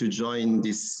invitation to join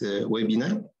this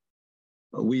webinar.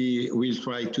 We will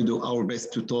try to do our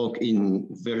best to talk in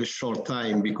very short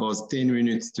time because 10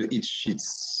 minutes to each,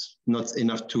 it's not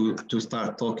enough to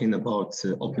start talking about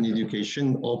open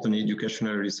education, open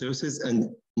educational resources,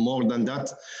 and more than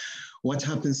that, what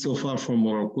happened so far from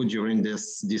Morocco during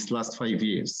this last 5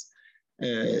 years.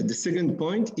 The second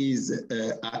point is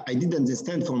I did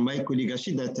understand from my colleague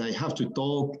Rashid that I have to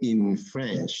talk in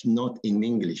French, not in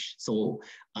English. So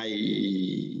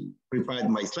I prepared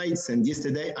my slides and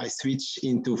yesterday I switched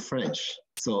into French.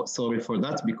 So sorry for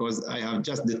that because I have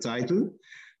just the title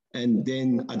and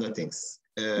then other things.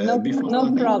 No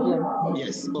problem.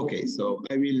 Yes, okay, so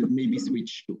I will maybe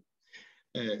switch to.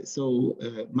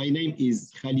 My name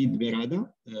is Khalid Berada.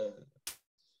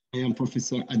 I am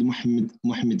professor at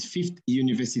Mohammed V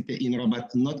University in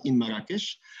Rabat, not in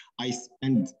Marrakesh. I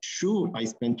spent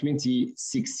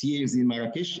 26 years in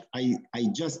Marrakesh. I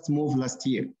just moved last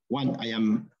year. I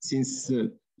am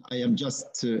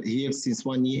just here since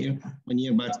 1 year,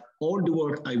 but all the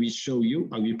work I will show you,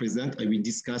 I will present, I will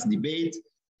discuss, debate,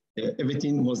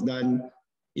 everything was done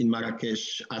in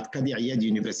Marrakesh at Qadi Ayad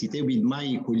University with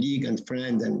my colleague and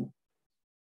friend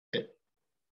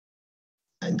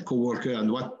and co-worker and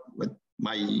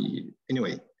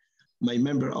my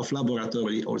member of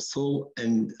laboratory also,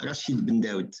 and Rashid Ben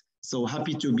Daoud. So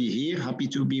happy to be here, happy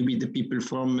to be with the people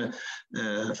from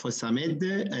FoSaMed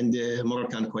and the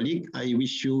Moroccan colleague. I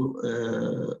wish you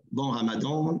bon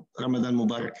Ramadan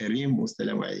Mubarak Kareem,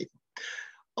 wassalamu alaikum.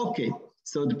 Okay,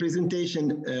 So the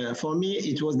presentation for me,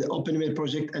 it was the FoSaMed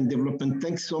project and development.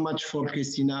 Thanks so much for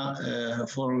Christina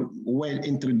for well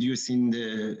introducing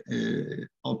the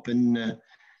open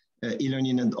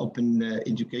e-learning and open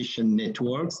education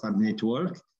network,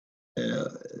 sub-network.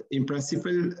 In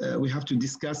principle, we have to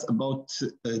discuss about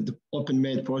the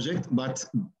FoSaMed project, but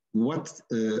what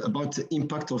about the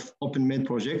impact of FoSaMed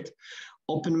project?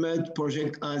 FoSaMed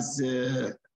project, as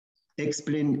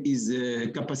explained, is a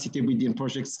capacity building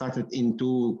project started in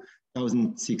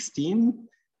 2016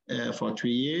 for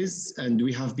 3 years, and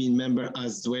we have been member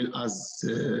as well as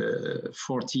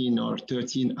 14 or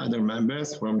 13 other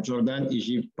members from Jordan,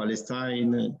 Egypt,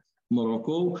 Palestine,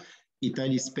 Morocco,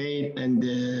 Italy, Spain, and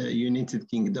the United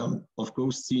Kingdom. Of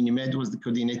course, UNIMED was the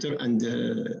coordinator, and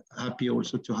happy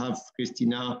also to have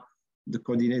Christina, the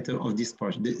coordinator of this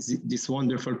project, this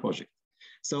wonderful project.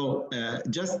 So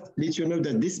just let you know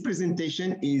that this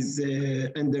presentation is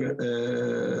under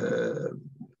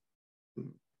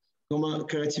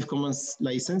Creative Commons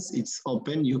license. It's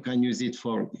open. You can use it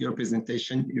for your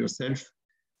presentation yourself.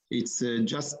 It's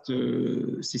just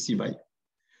CC BY.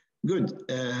 Good.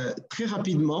 Très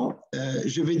rapidement,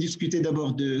 je vais discuter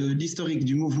d'abord de l'historique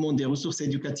du mouvement des ressources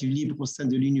éducatives libres au sein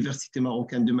de l'université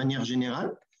marocaine de manière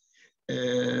générale.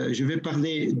 Je vais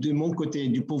parler de mon côté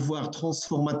du pouvoir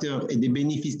transformateur et des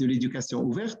bénéfices de l'éducation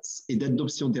ouverte et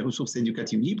d'adoption des ressources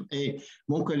éducatives libres. Et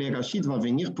mon collègue Rachid va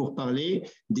venir pour parler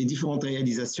des différentes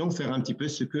réalisations, faire un petit peu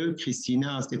ce que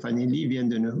Christina Stefanelli vient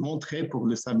de nous montrer pour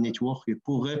le SAB Network et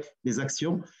pour les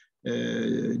actions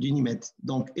d'UNIMED.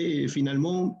 Donc, et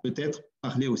finalement, peut-être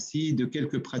parler aussi de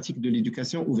quelques pratiques de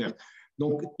l'éducation ouverte.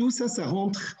 Donc, tout ça, ça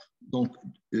rentre donc,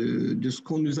 de ce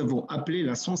que nous avons appelé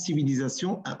la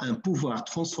sensibilisation à un pouvoir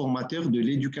transformateur de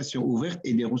l'éducation ouverte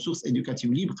et des ressources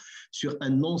éducatives libres sur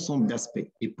un ensemble d'aspects.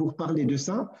 Et pour parler de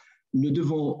ça, nous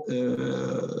devons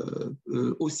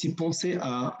aussi penser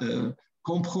à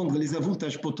comprendre les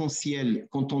avantages potentiels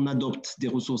quand on adopte des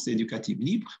ressources éducatives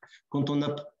libres, quand on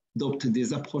adopte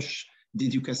des approches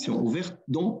d'éducation ouverte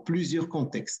dans plusieurs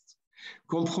contextes.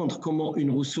 Comprendre comment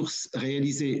une ressource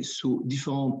réalisée sous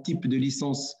différents types de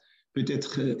licences peut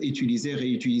être utilisée,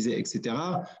 réutilisée, etc.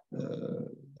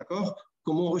 D'accord?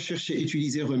 Comment rechercher,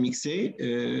 utiliser, remixer?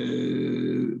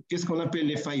 Qu'est-ce qu'on appelle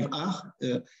les 5 R,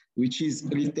 which is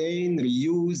retain,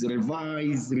 reuse,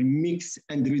 revise, remix,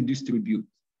 and redistribute.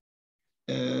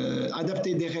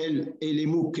 Adapter des REL et les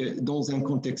MOOC dans un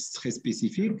contexte très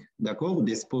spécifique, d'accord?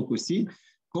 Des SPOC aussi.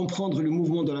 Comprendre le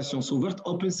mouvement de la science ouverte.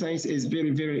 Open science is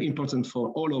very, very important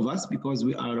for all of us because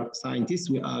we are scientists,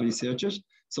 we are researchers.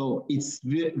 So it's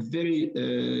very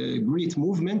great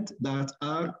movement that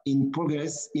are in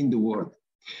progress in the world.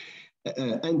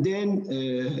 And then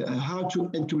how to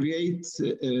integrate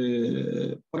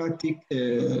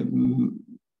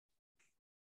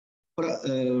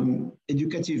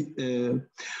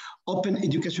open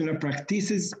educational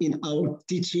practices in our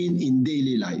teaching in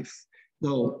daily life.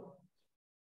 So,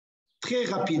 très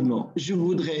rapidement, je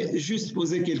voudrais juste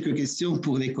poser quelques questions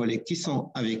pour les collègues qui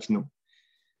sont avec nous.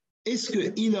 Est-ce que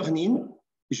e-learning,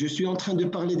 je suis en train de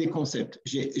parler des concepts,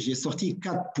 j'ai sorti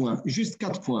 4 points, juste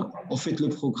 4 points. En fait, le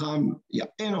programme, il y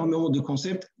a énormément de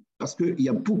concepts parce qu'il y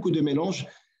a beaucoup de mélanges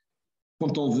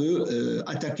quand on veut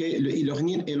attaquer le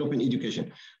e-learning et l'open education.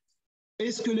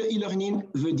 Est-ce que le e-learning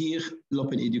veut dire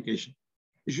l'open education?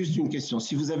 Juste une question.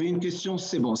 Si vous avez une question,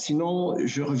 c'est bon. Sinon,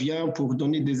 je reviens pour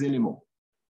donner des éléments.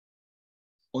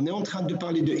 On est en train de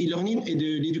parler de e-learning et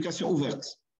de l'éducation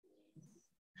ouverte.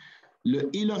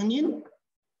 Le e-learning,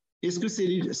 est-ce que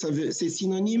c'est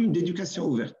synonyme d'éducation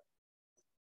ouverte?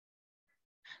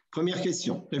 Première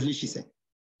question, réfléchissez.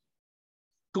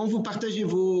 Quand vous partagez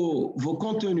vos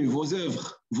contenus, vos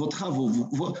œuvres, vos travaux,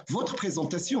 votre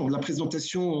présentation, la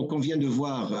présentation qu'on vient de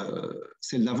voir,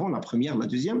 celle d'avant, la première, la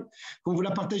deuxième, quand vous la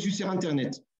partagez sur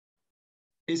Internet,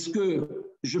 est-ce que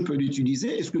je peux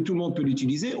l'utiliser? Est-ce que tout le monde peut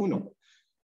l'utiliser ou non?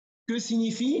 Que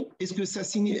signifie, est-ce que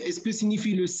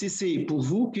signifie le CC pour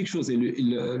vous quelque chose? Et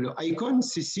le icon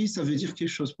CC, ça veut dire quelque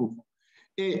chose pour vous.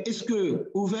 Et est-ce que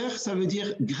ouvert, ça veut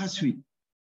dire gratuit?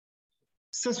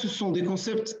 Ça, ce sont des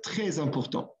concepts très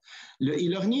importants. Le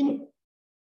e-learning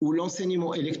ou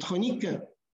l'enseignement électronique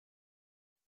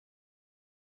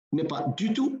n'est pas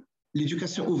du tout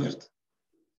l'éducation ouverte.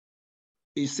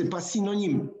 Et ce n'est pas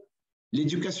synonyme.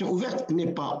 L'éducation ouverte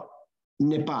n'est pas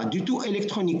du tout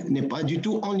électronique, n'est pas du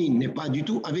tout en ligne, n'est pas du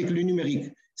tout avec le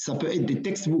numérique. Ça peut être des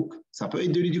textbooks, ça peut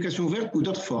être de l'éducation ouverte ou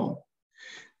d'autres formes.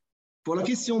 Pour la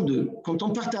question 2, quand on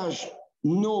partage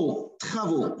nos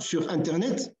travaux sur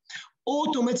Internet,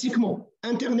 automatiquement,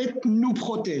 Internet nous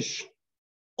protège.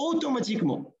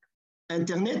 Automatiquement,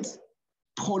 Internet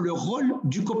prend le rôle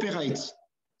du copyright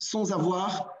sans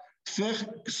avoir faire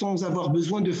sans avoir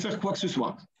besoin de faire quoi que ce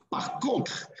soit. Par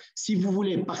contre, si vous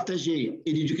voulez partager,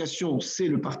 et l'éducation, c'est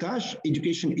le partage,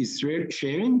 education is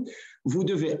sharing, vous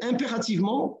devez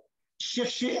impérativement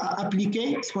chercher à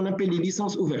appliquer ce qu'on appelle les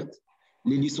licences ouvertes.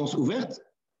 Les licences ouvertes,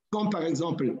 comme par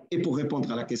exemple, et pour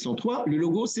répondre à la question 3, le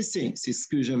logo CC, c'est ce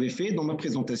que j'avais fait dans ma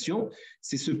présentation,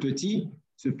 c'est ce petit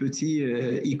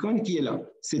icône qui est là.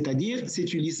 C'est-à-dire,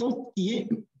 c'est une licence qui est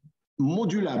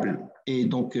modulable. Et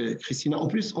donc, Christina, en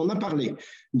plus, on a parlé.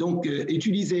 Donc,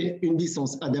 utiliser une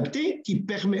licence adaptée qui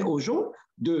permet aux gens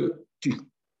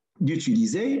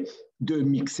d'utiliser, de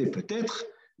mixer peut-être,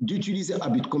 d'utiliser à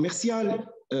but commercial,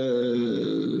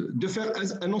 de faire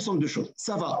un ensemble de choses.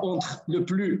 Ça va entre le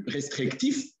plus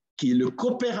restrictif, qui est le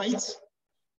copyright,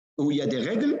 où il y a des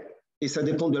règles, et ça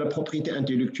dépend de la propriété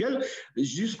intellectuelle,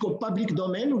 jusqu'au public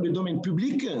domain ou le domaine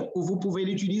public où vous pouvez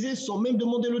l'utiliser sans même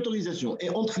demander l'autorisation. Et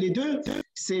entre les deux,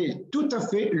 c'est tout à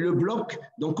fait le bloc.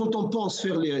 Donc, quand on pense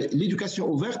faire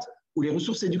l'éducation ouverte ou les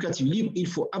ressources éducatives libres, il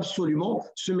faut absolument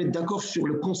se mettre d'accord sur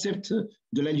le concept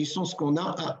de la licence qu'on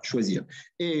a à choisir.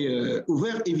 Et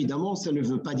ouvert, évidemment, ça ne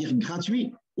veut pas dire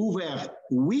gratuit. Ouvert,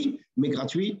 oui, mais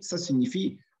gratuit, ça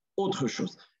signifie autre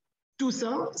chose. Tout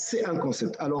ça, c'est un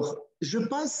concept. Alors, je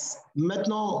passe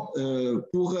maintenant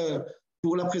pour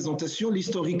la présentation.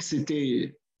 L'historique,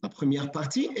 c'était la première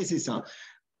partie, et c'est ça.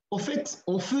 En fait,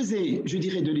 on faisait, je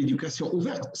dirais, de l'éducation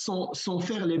ouverte sans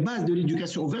faire les bases de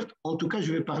l'éducation ouverte. En tout cas,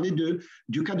 je vais parler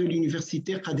du cas de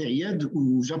l'université Qader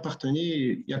où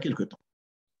j'appartenais il y a quelque temps.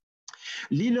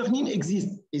 L'e-learning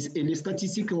existe et les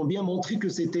statistiques ont bien montré que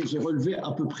c'était, j'ai relevé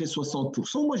à peu près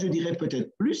 60%. Moi, je dirais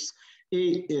peut-être plus.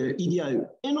 Et il y a eu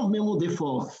énormément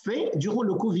d'efforts faits durant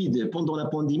le Covid. Pendant la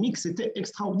pandémie, c'était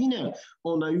extraordinaire.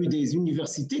 On a eu des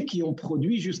universités qui ont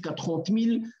produit jusqu'à 30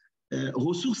 000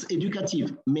 ressources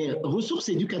éducatives. Mais ressources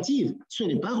éducatives, ce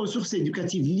n'est pas ressources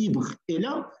éducatives libres. Et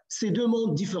là, c'est deux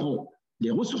mondes différents.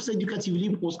 Les ressources éducatives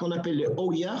libres, ou ce qu'on appelle les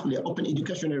OER, les Open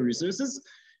Educational Resources,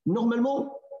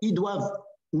 normalement, ils doivent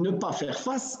ne pas faire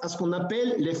face à ce qu'on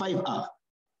appelle les 5R.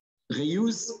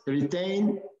 Reuse,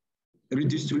 retain,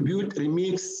 redistribute,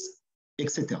 remix,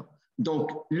 etc.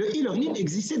 Donc, le e-learning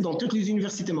existait dans toutes les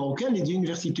universités marocaines, les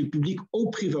universités publiques ou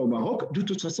privées au Maroc. De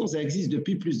toute façon, ça existe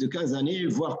depuis plus de 15 années,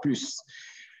 voire plus.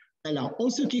 Alors, en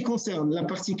ce qui concerne la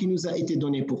partie qui nous a été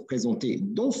donnée pour présenter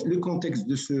dans le contexte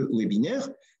de ce webinaire,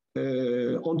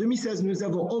 en 2016, nous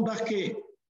avons embarqué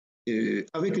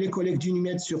avec les collègues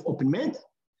d'Unimed sur OpenMed.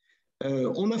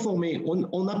 On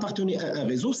appartenait à un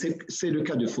réseau, c'est le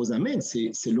cas de FoSaMed,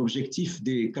 c'est l'objectif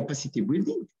des capacités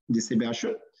building, des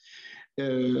CBHE.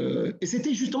 Et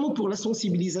c'était justement pour la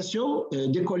sensibilisation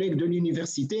des collègues de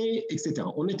l'université, etc.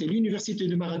 On était l'université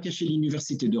de Marrakech et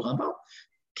l'université de Rabat,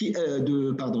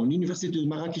 l'université de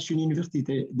Marrakech et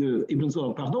l'université de Ibn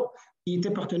Zoura, qui étaient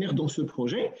partenaires dans ce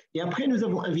projet. Et après, nous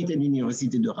avons invité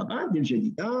l'université de Rabat, d'El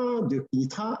Jadida, de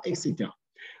Nitra, etc.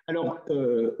 Alors,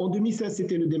 en 2016,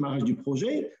 c'était le démarrage du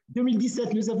projet.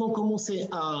 2017, nous avons commencé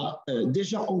à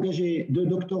déjà engager 2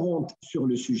 doctorantes sur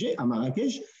le sujet à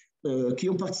Marrakech, qui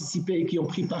ont participé et qui ont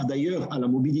pris part d'ailleurs à la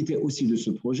mobilité aussi de ce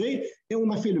projet. Et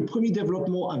on a fait le premier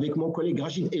développement avec mon collègue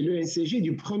Rachid et l'ENCG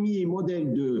du premier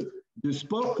modèle de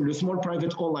sport, le Small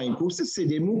Private Online Courses. C'est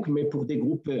des MOOC, mais pour des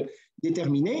groupes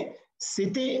déterminés.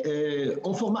 C'était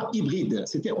en format hybride.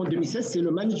 C'était en 2016. C'est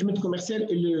le management commercial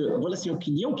et les relations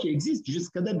clients qui existe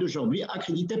jusqu'à date d'aujourd'hui,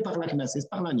 accrédité par la CNASES,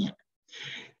 par l'ANIAC.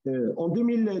 En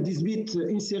 2018,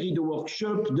 une série de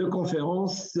workshops, de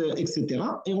conférences, etc.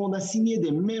 Et on a signé des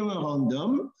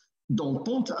mémorandums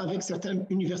d'entente avec certaines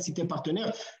universités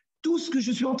partenaires. Tout ce que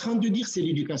je suis en train de dire, c'est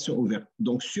l'éducation ouverte.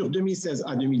 Donc, sur 2016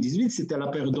 à 2018, c'était la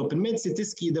période OpenMed, c'était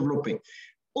ce qui est développé.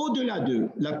 Au-delà de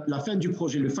la fin du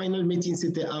projet, le final meeting,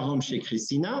 c'était à Rome chez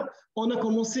Christina, on a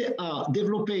commencé à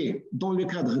développer dans le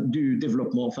cadre du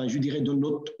développement, enfin je dirais de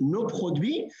nos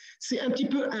produits, c'est un petit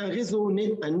peu un réseau,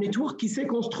 un network qui s'est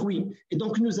construit. Et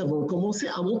donc nous avons commencé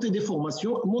à monter des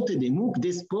formations, monter des MOOC,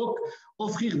 des SPOC,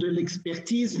 offrir de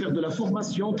l'expertise, faire de la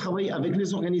formation, travailler avec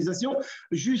les organisations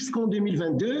jusqu'en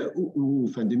 2022 ou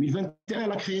fin 2021,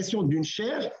 la création d'une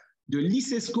chaire de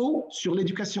l'ICESCO sur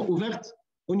l'éducation ouverte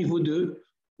au niveau de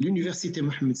l'Université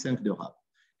Mohamed V de Rabat.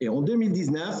 Et en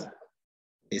 2019,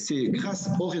 et c'est grâce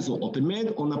au réseau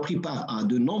OpenMed, on a pris part à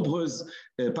de nombreuses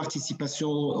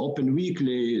participations, Open Week,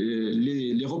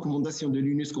 les recommandations de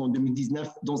l'UNESCO en 2019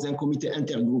 dans un comité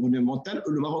intergouvernemental.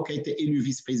 Le Maroc a été élu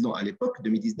vice-président à l'époque,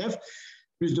 2019.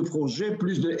 Plus de projets,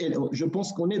 je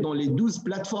pense qu'on est dans les 12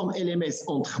 plateformes LMS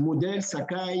entre Model,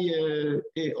 Sakai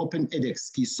et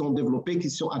OpenEDX qui sont développées,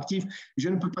 qui sont actifs. Je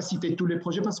ne peux pas citer tous les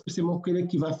projets parce que c'est mon collègue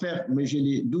qui va faire, mais j'ai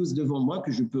les 12 devant moi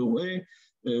que je pourrais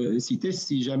citer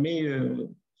si jamais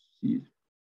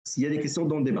s'il y a des questions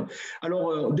dans le débat.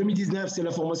 Alors, 2019, c'est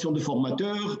la formation de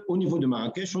formateurs au niveau de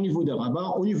Marrakech, au niveau de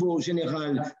Rabat, au niveau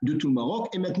général de tout le Maroc,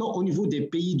 et maintenant au niveau des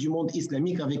pays du monde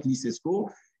islamique avec l'ICESCO.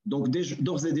 Donc,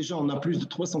 d'ores et déjà, on a plus de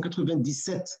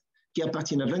 397 qui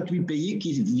appartiennent à 28 pays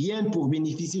qui viennent pour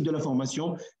bénéficier de la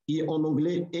formation qui est en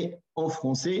anglais et en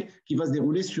français, qui va se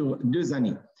dérouler sur 2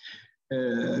 années.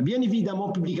 Bien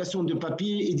évidemment, publication de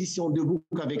papier, édition de book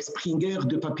avec Springer,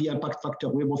 de papier Impact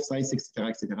Factor, Web of Science, etc.,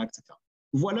 etc., etc.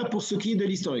 Voilà pour ce qui est de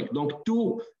l'historique. Donc,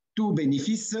 tout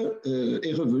bénéfice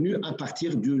est revenu à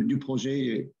partir du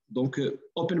projet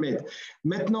OpenMed.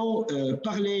 Maintenant,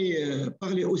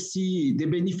 parler aussi des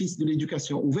bénéfices de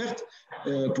l'éducation ouverte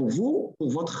pour vous, pour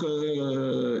votre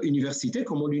université,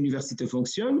 comment l'université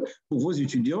fonctionne, pour vos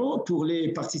étudiants, pour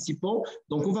les participants.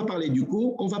 Donc, on va parler du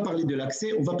cours, on va parler de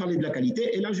l'accès, on va parler de la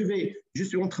qualité. Et là, je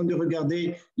suis en train de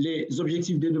regarder les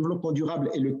objectifs de développement durable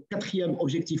et le 4e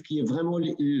objectif qui est vraiment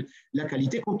la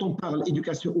qualité. Quand on parle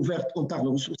éducation ouverte, on parle de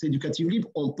ressources éducatives libres,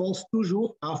 on pense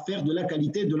toujours à faire de la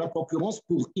qualité, de la concurrence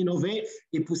pour innover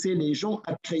et pousser les gens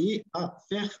à créer, à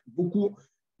faire beaucoup,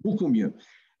 beaucoup mieux.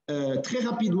 Très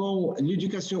rapidement,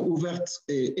 l'éducation ouverte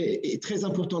est très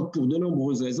importante pour de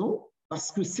nombreuses raisons,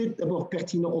 parce que c'est d'abord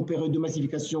pertinent en période de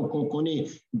massification qu'on connaît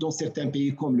dans certains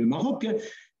pays comme le Maroc,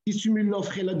 qui stimule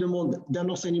l'offre et la demande d'un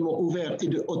enseignement ouvert et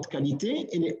de haute qualité.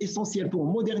 Elle est essentielle pour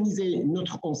moderniser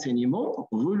notre enseignement,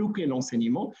 relooker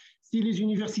l'enseignement. Si les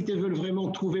universités veulent vraiment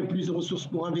trouver plus de ressources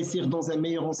pour investir dans un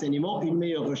meilleur enseignement, une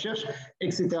meilleure recherche,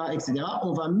 etc., etc.,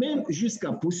 on va même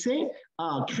jusqu'à pousser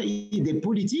à créer des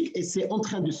politiques, et c'est en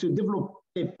train de se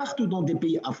développer partout dans des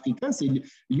pays africains. C'est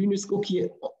l'UNESCO qui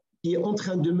est en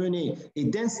train de mener et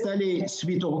d'installer,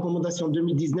 suite aux recommandations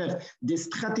 2019, des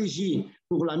stratégies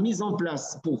pour la mise en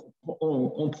place, pour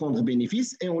en prendre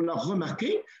bénéfice. Et on l'a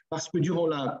remarqué parce que durant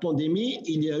la pandémie,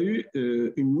 il y a eu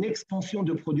une expansion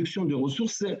de production de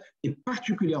ressources, et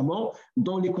particulièrement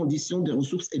dans les conditions des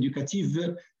ressources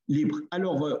éducatives libres.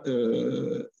 Alors,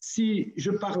 si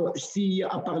y a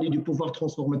à parler du pouvoir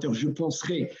transformateur, je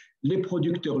penserai les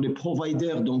producteurs, les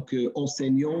providers, donc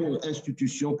enseignants,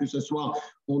 institutions, que ce soit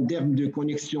en termes de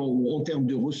connexion ou en termes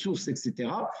de ressources, etc.,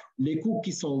 les coûts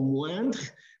qui sont moindres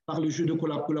par le jeu de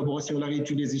collaboration et la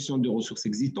réutilisation de ressources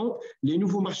existantes, les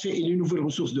nouveaux marchés et les nouvelles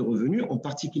ressources de revenus, en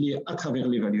particulier à travers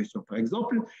l'évaluation, par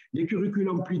exemple, les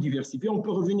curriculums plus diversifiés. On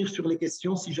peut revenir sur les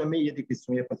questions, si jamais il y a des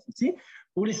questions, il n'y a pas de souci.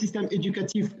 Pour les systèmes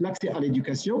éducatifs, l'accès à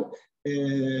l'éducation,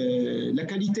 la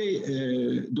qualité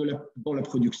dans la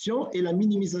production et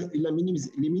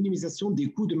les minimisations des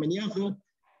coûts de manière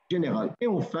générale. Et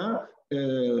enfin,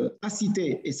 à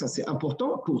citer, et ça c'est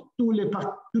important pour toutes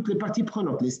les parties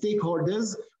prenantes, les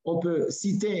stakeholders, on peut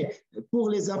citer pour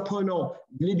les apprenants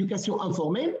l'éducation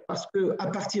informelle, parce qu'à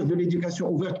partir de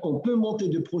l'éducation ouverte, on peut monter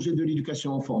des projets de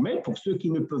l'éducation informelle pour ceux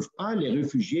qui ne peuvent pas, les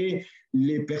réfugiés,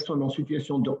 les personnes en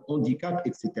situation de handicap,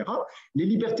 etc. Les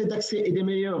libertés d'accès et des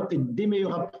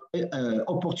meilleures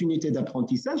opportunités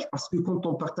d'apprentissage, parce que quand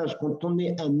on partage, quand on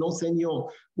est un enseignant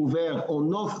ouvert,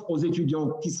 on offre aux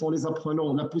étudiants qui sont les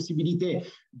apprenants la possibilité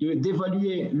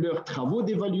d'évaluer leurs travaux,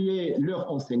 d'évaluer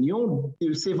leurs enseignants,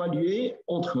 de s'évaluer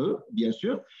entre eux, bien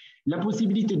sûr. La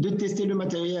possibilité de tester le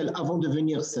matériel avant de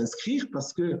venir s'inscrire,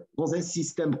 parce que dans un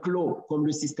système clos, comme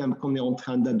le système qu'on est en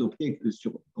train d'adopter,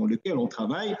 dans lequel on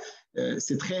travaille,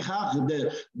 c'est très rare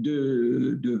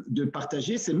de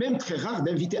partager, c'est même très rare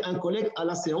d'inviter un collègue à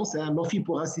la séance, à un amphi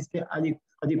pour assister à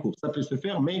des cours. Ça peut se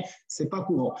faire, mais ce n'est pas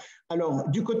courant. Alors,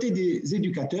 du côté des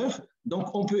éducateurs,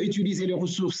 donc on peut utiliser les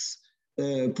ressources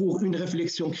pour une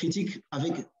réflexion critique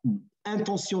avec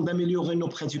intention d'améliorer nos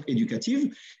pratiques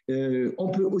éducatives. On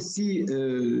peut aussi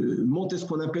monter ce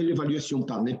qu'on appelle l'évaluation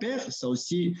par les pairs. Ça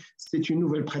aussi, c'est une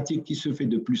nouvelle pratique qui se fait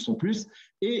de plus en plus.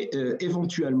 Et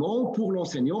éventuellement, pour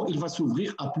l'enseignant, il va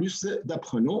s'ouvrir à plus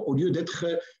d'apprenants au lieu d'être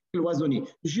cloisonné.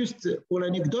 Juste pour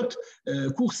l'anecdote,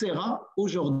 Coursera,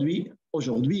 aujourd'hui,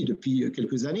 depuis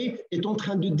quelques années, est en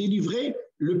train de délivrer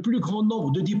le plus grand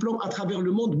nombre de diplômes à travers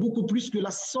le monde, beaucoup plus que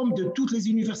la somme de toutes les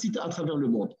universités à travers le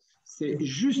monde. C'est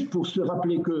juste pour se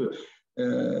rappeler que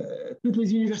toutes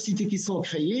les universités qui sont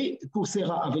créées,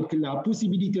 Coursera, avec la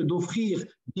possibilité d'offrir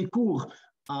des cours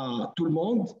à tout le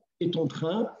monde, est en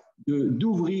train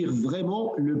d'ouvrir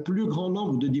vraiment le plus grand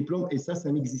nombre de diplômes, et ça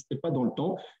n'existait pas dans le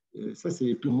temps. Ça,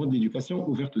 c'est purement de l'éducation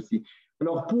ouverte aussi.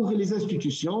 Alors, pour les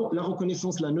institutions, la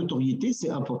reconnaissance, la notoriété,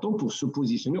 c'est important pour se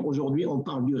positionner. Aujourd'hui, on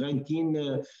parle du ranking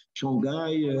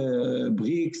Shanghai,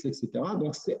 BRICS, etc.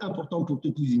 Donc, c'est important pour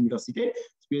toutes les universités,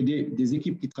 parce qu'il y a des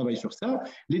équipes qui travaillent sur ça.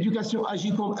 L'éducation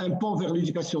agit comme un pont vers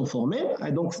l'éducation formelle.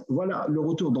 Et donc, voilà le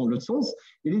retour dans l'autre sens.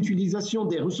 Et l'utilisation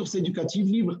des ressources éducatives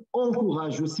libres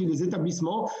encourage aussi les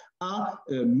établissements à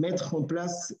mettre en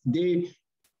place des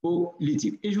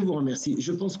politique. Et je vous remercie.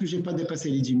 Je pense que je n'ai pas dépassé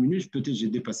les 10 minutes. Peut-être j'ai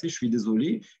dépassé, je suis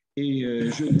désolé. Et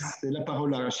je laisse la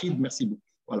parole à Rachid. Merci beaucoup.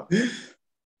 Voilà.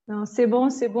 Non, c'est bon,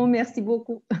 merci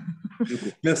beaucoup.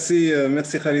 Merci,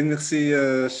 merci Khalid, merci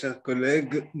chers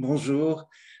collègues. Bonjour,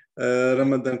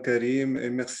 Ramadan Karim, et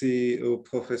merci au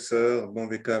professeur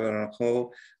Bondikar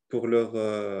Aranjo pour leur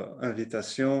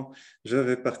invitation. Je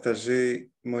vais partager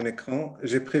mon écran.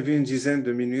 J'ai prévu une dizaine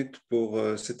de minutes pour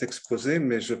cet exposé,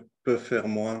 mais je peux faire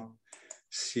moins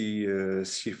s'il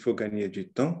faut gagner du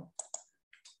temps.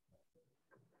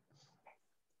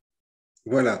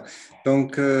 Voilà,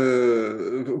 donc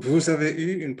vous avez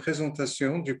eu une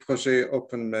présentation du projet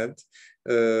OpenMed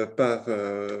par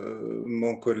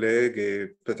mon collègue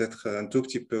et peut-être un tout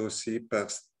petit peu aussi par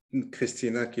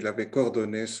Christina qui l'avait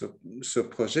coordonné ce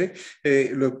projet. Et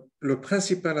le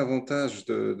principal avantage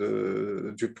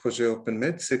du projet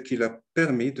OpenMed, c'est qu'il a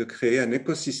permis de créer un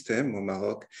écosystème au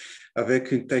Maroc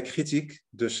avec une taille critique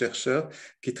de chercheurs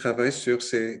qui travaillent sur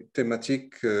ces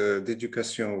thématiques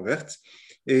d'éducation ouverte.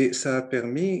 Et ça a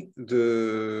permis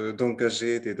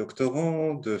d'engager des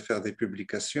doctorants, de faire des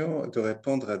publications, de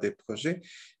répondre à des projets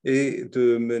et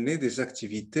de mener des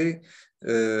activités dans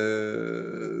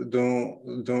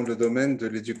le domaine de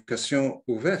l'éducation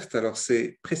ouverte. Alors,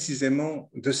 c'est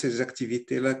précisément de ces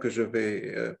activités-là que je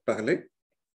vais parler.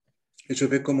 Et je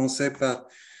vais commencer par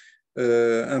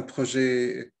un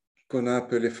projet qu'on a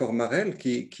appelé Formarel,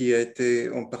 qui a été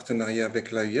en partenariat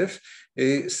avec l'AIF,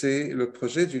 et c'est le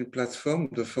projet d'une plateforme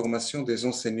de formation des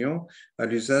enseignants à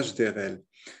l'usage des REL.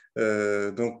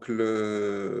 Donc,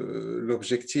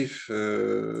 l'objectif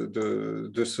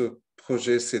de ce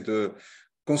projet, c'est de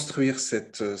construire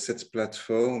cette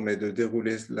plateforme et de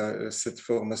dérouler cette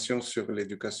formation sur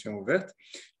l'éducation ouverte,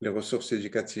 les ressources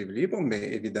éducatives libres,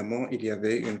 mais évidemment, il y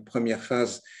avait une première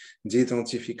phase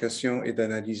d'identification et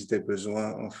d'analyse des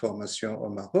besoins en formation au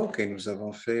Maroc, et nous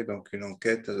avons fait donc une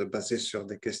enquête basée sur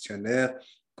des questionnaires,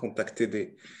 contacté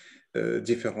des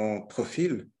différents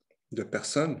profils de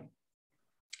personnes,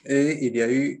 et il y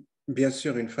a eu bien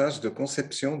sûr une phase de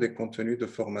conception des contenus de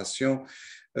formation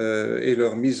et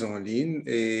leur mise en ligne.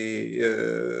 Et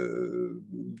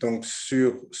donc,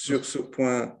 sur ce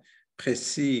point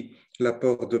précis,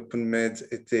 l'apport d'OpenMed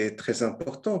était très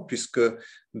important puisque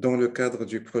dans le cadre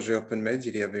du projet OpenMed,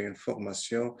 il y avait une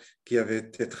formation qui avait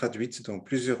été traduite dans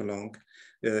plusieurs langues,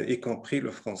 y compris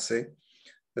le français.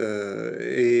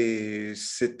 Et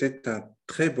c'était un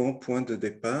très bon point de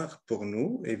départ pour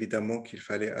nous. Évidemment qu'il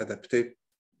fallait adapter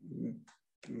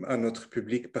à notre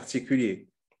public particulier.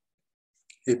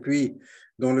 Et puis,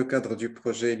 dans le cadre du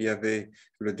projet, il y avait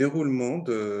le déroulement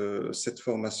de cette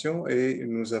formation et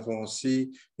nous avons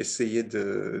aussi essayé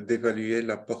d'évaluer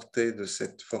la portée de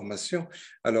cette formation.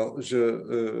 Alors,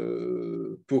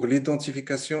 pour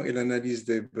l'identification et l'analyse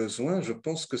des besoins, je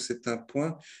pense que c'est un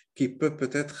point qui peut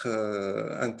peut-être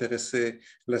intéresser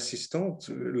l'assistance,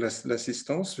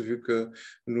 vu que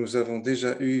nous avons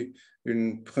déjà eu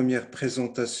une première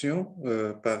présentation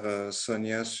par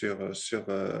Sonia sur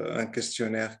un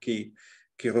questionnaire qui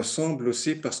ressemble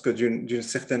aussi parce que d'une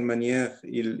certaine manière,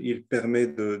 il permet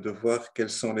de voir quels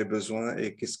sont les besoins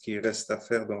et qu'est-ce qui reste à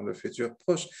faire dans le futur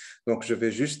proche. Donc, je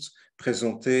vais juste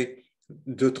présenter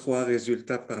 2-3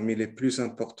 résultats parmi les plus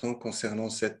importants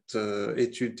concernant cette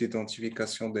étude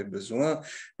d'identification des besoins.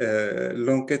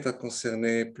 L'enquête a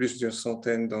concerné plus d'une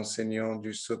centaine d'enseignants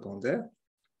du secondaire.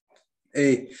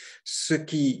 Et ce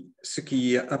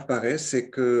qui apparaît, c'est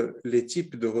que les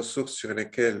types de ressources sur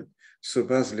lesquelles se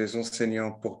basent les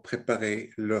enseignants pour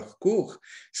préparer leurs cours,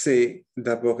 c'est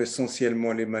d'abord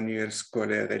essentiellement les manuels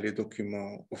scolaires et les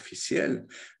documents officiels,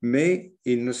 mais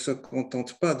ils ne se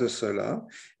contentent pas de cela.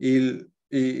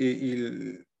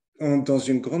 Dans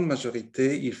une grande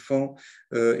majorité, ils font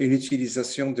une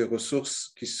utilisation des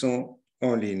ressources qui sont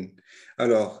en ligne.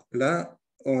 Alors là,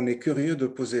 on est curieux de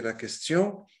poser la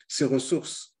question, ces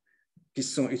ressources qui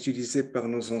sont utilisées par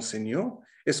nos enseignants,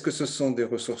 est-ce que ce sont des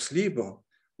ressources libres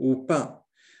ou pas?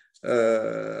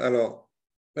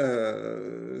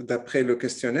 D'après le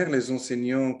questionnaire, les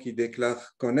enseignants qui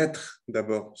déclarent connaître,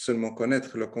 d'abord seulement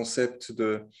connaître le concept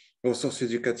de ressources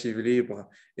éducatives libres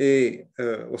et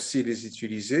aussi les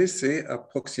utiliser, c'est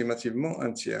approximativement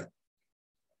un tiers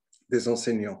des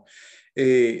enseignants.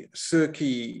 Et ceux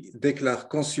qui déclarent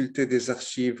consulter des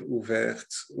archives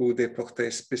ouvertes ou des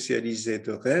portails spécialisés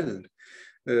de REL,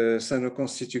 ça ne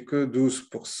constitue que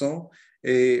 12%.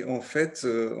 Et en fait,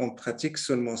 en pratique,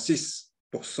 seulement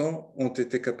 6% ont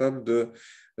été capables de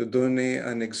donner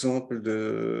un exemple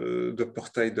de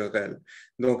portail de REL.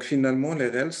 Donc finalement, les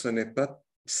REL, ce n'est pas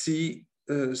si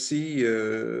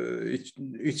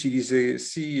utilisé,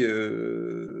 si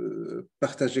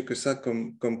partagé que ça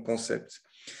comme concept.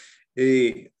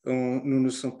 Et nous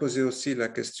nous sommes posé aussi la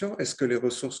question, est-ce que les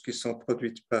ressources qui sont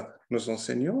produites par nos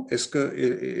enseignants, est-ce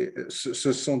que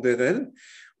ce sont des réels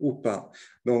ou pas?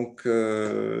 Donc,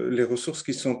 les ressources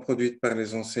qui sont produites par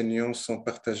les enseignants sont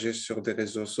partagées sur des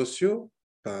réseaux sociaux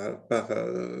par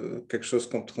quelque chose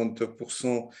comme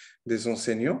 32% des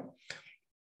enseignants.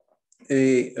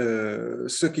 Et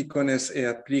ceux qui connaissent et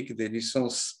appliquent des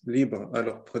licences libres à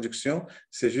leur production,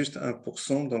 c'est juste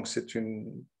 1%, donc c'est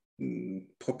une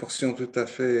proportion tout à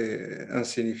fait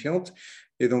insignifiante.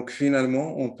 Et donc,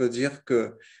 finalement, on peut dire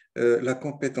que la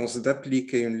compétence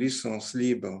d'appliquer une licence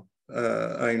libre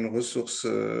à une ressource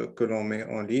que l'on met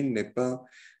en ligne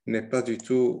n'est pas du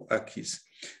tout acquise.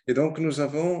 Et donc, nous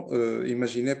avons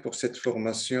imaginé pour cette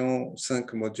formation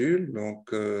 5 modules,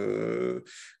 donc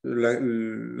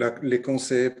les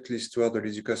concepts, l'histoire de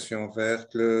l'éducation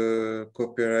verte, le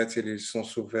copyright et les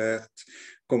licences ouvertes,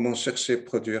 comment chercher,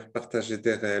 produire, partager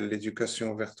des réels,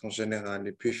 l'éducation verte en général.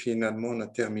 Et puis finalement, on a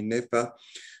terminé par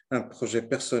un projet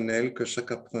personnel que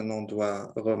chaque apprenant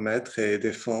doit remettre et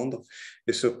défendre.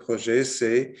 Et ce projet,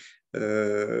 c'est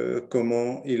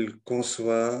comment il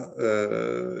conçoit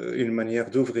une manière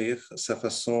d'ouvrir sa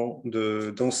façon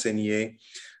d'enseigner,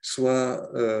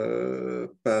 soit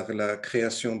par la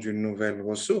création d'une nouvelle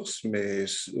ressource, mais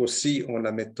aussi en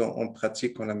la mettant en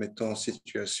pratique, en la mettant en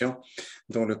situation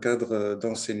dans le cadre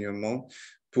d'enseignement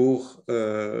pour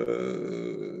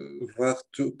voir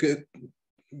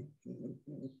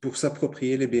pour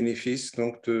s'approprier les bénéfices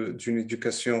donc d'une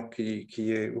éducation qui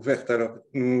est ouverte. Alors,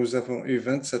 nous avons eu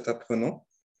 27 apprenants,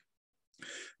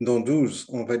 dont 12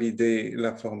 ont validé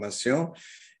la formation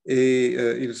et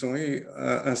ils ont eu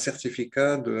un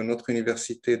certificat de notre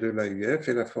université de l'AUF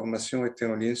et la formation était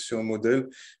en ligne sur Moodle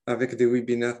avec des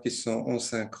webinaires qui sont en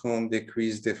synchrone, des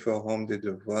quiz, des forums, des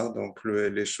devoirs, donc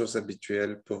les choses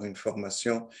habituelles pour une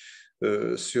formation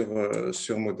sur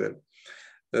Moodle.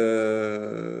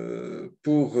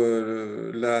 Pour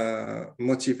la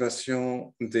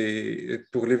motivation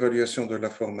pour l'évaluation de la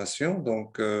formation.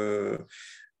 Donc,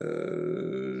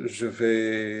 je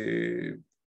vais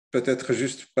peut-être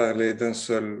juste parler d'un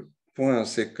seul point,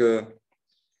 c'est que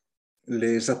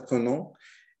les apprenants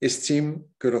estiment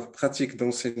que leurs pratiques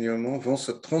d'enseignement vont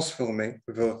se transformer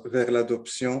vers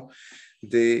l'adoption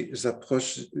des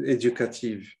approches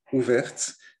éducatives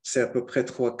ouvertes. C'est à peu près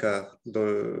 3/4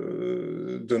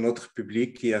 de notre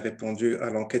public qui a répondu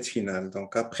à l'enquête finale.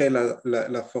 Donc, après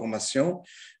la formation,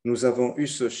 nous avons eu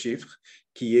ce chiffre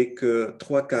qui est que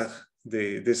 3/4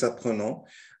 des apprenants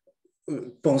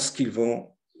pensent qu'ils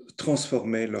vont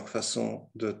transformer leur façon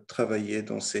de travailler,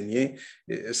 d'enseigner.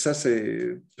 Et ça,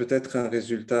 c'est peut-être un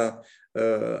résultat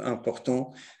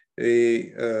important.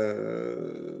 Et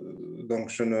donc,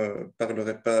 je ne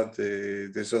parlerai pas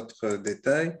des autres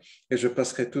détails et je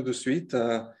passerai tout de suite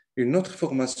à une autre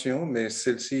formation, mais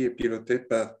celle-ci est pilotée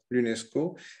par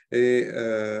l'UNESCO et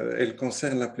elle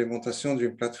concerne l'implémentation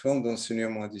d'une plateforme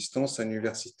d'enseignement à distance à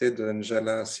l'université de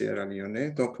Njala, Sierra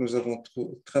Leone. Donc, nous avons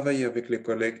travaillé avec les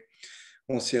collègues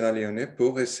en Sierra Leone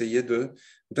pour essayer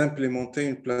d'implémenter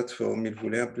une plateforme. Ils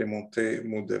voulaient implémenter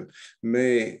Moodle.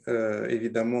 Mais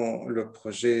évidemment, le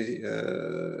projet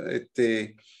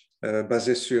était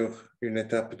basé sur une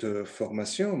étape de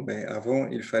formation, mais avant,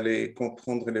 il fallait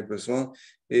comprendre les besoins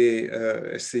et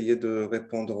essayer de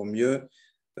répondre au mieux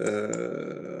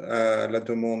à la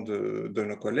demande de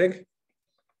nos collègues.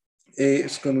 Et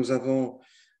ce que nous avons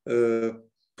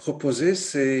proposé,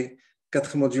 c'est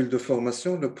 4 modules de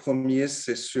formation. Le premier,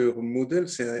 c'est sur Moodle.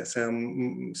 C'est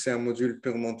un module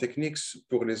purement technique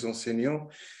pour les enseignants.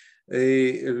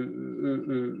 Et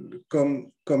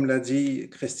comme l'a dit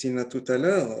Christina tout à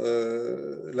l'heure,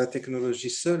 la technologie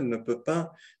seule ne peut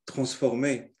pas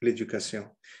transformer l'éducation.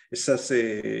 Et ça,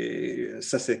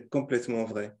 c'est complètement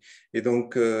vrai. Et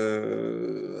donc,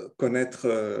 connaître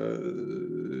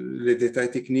les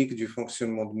détails techniques du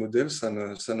fonctionnement de Moodle, ça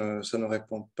ne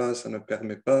répond pas, ça ne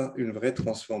permet pas une vraie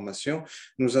transformation.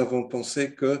 Nous avons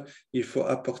pensé qu'il faut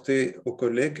apporter aux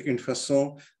collègues une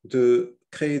façon de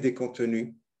créer des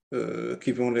contenus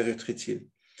qui vont leur être utiles.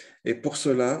 Et pour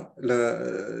cela,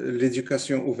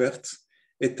 l'éducation ouverte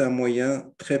est un moyen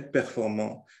très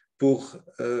performant pour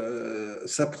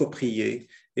s'approprier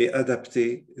et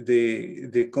adapter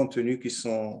des contenus qui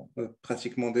sont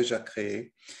pratiquement déjà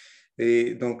créés.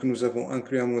 Et donc, nous avons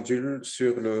inclus un module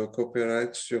sur le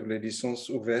copyright, sur les licences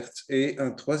ouvertes et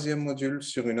un 3e module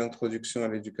sur une introduction à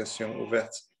l'éducation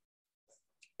ouverte.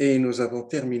 Et nous avons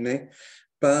terminé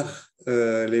par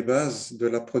les bases de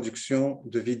la production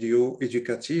de vidéos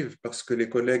éducatives parce que les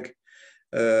collègues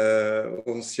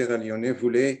en Sierra Leone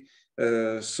voulaient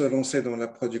se lancer dans la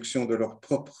production de leur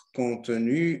propre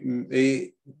contenu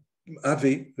et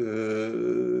avaient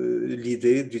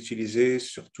l'idée d'utiliser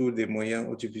surtout des moyens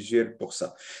audiovisuels pour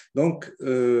ça. Donc,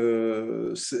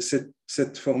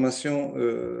 cette formation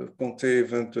comptait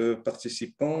 22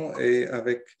 participants et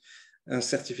avec un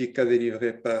certificat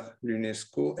délivré par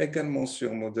l'UNESCO, également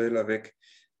sur modèle avec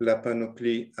la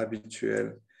panoplie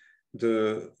habituelle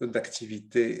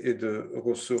d'activités et de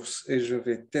ressources. Et je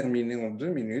vais terminer en 2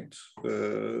 minutes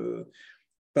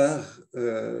par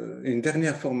une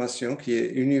dernière formation qui est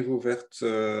une niveau ouverte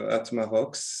à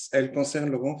Thematic. Elle concerne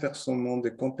le renforcement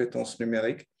des compétences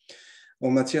numériques en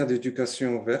matière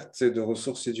d'éducation ouverte et de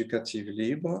ressources éducatives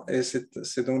libres. Et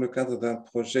c'est dans le cadre d'un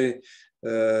projet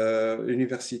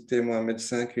Université Mohamed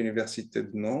V, Université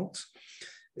de Nantes.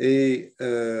 Et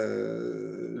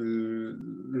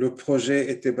le projet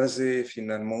était basé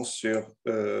finalement sur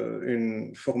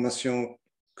une formation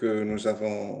que nous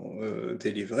avons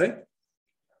délivrée,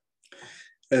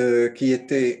 qui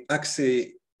était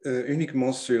axée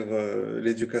uniquement sur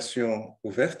l'éducation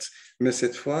ouverte, mais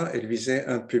cette fois, elle visait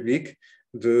un public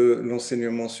de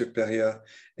l'enseignement supérieur.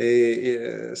 Et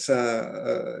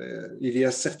il y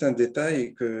a certains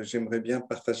détails que j'aimerais bien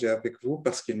partager avec vous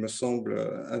parce qu'ils me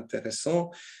semblent intéressants.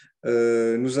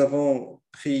 Nous avons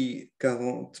pris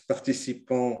 40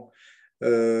 participants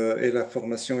et la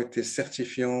formation était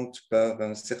certifiante par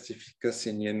un certificat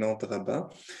signé Nantes-Rabat.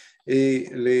 Et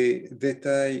les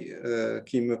détails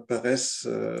qui me paraissent,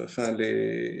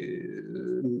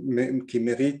 qui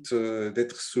méritent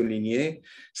d'être soulignés,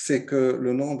 c'est que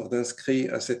le nombre d'inscrits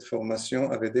à cette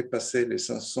formation avait dépassé les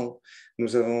 500.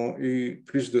 Nous avons eu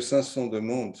plus de 500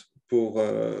 demandes pour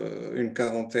une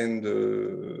quarantaine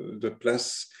de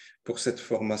places pour cette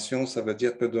formation. Ça veut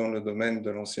dire que dans le domaine de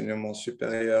l'enseignement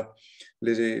supérieur,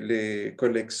 les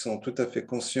collègues sont tout à fait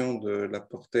conscients de la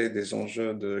portée des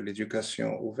enjeux de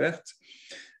l'éducation ouverte.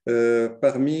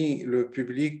 Parmi le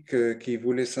public qui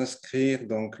voulait s'inscrire,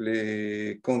 donc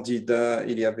les candidats,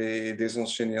 il y avait des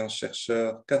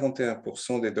enseignants-chercheurs,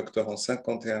 41%, des doctorants,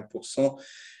 51%.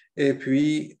 Et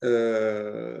puis,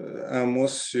 un mot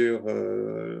sur,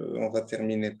 on va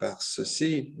terminer par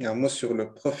ceci, un mot sur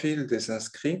le profil des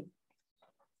inscrits.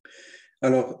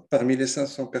 Alors, parmi les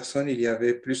 500 personnes, il y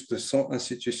avait plus de 100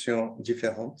 institutions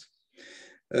différentes,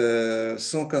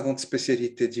 140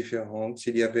 spécialités différentes.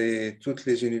 Il y avait toutes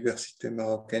les universités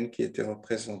marocaines qui étaient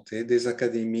représentées, des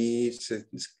académies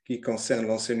qui concernent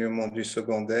l'enseignement du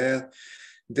secondaire,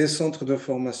 des centres de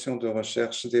formation de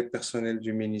recherche, des personnels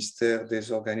du ministère,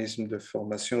 des organismes de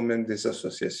formation, même des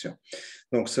associations.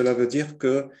 Donc, cela veut dire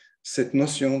que cette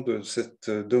notion de cette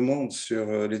demande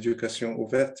sur l'éducation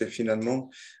ouverte est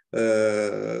finalement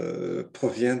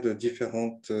provient de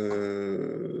différentes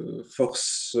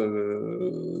forces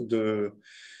de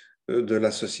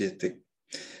la société.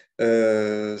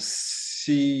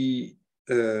 Si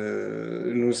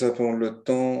nous avons le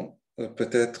temps,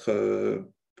 peut-être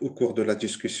au cours de la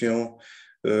discussion,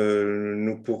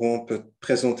 nous pourrons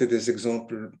présenter des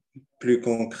exemples plus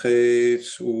concrets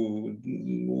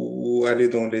ou aller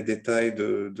dans les détails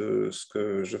de ce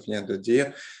que je viens de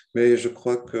dire. Mais je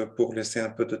crois que pour laisser un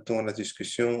peu de temps à la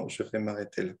discussion, je vais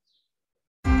m'arrêter là.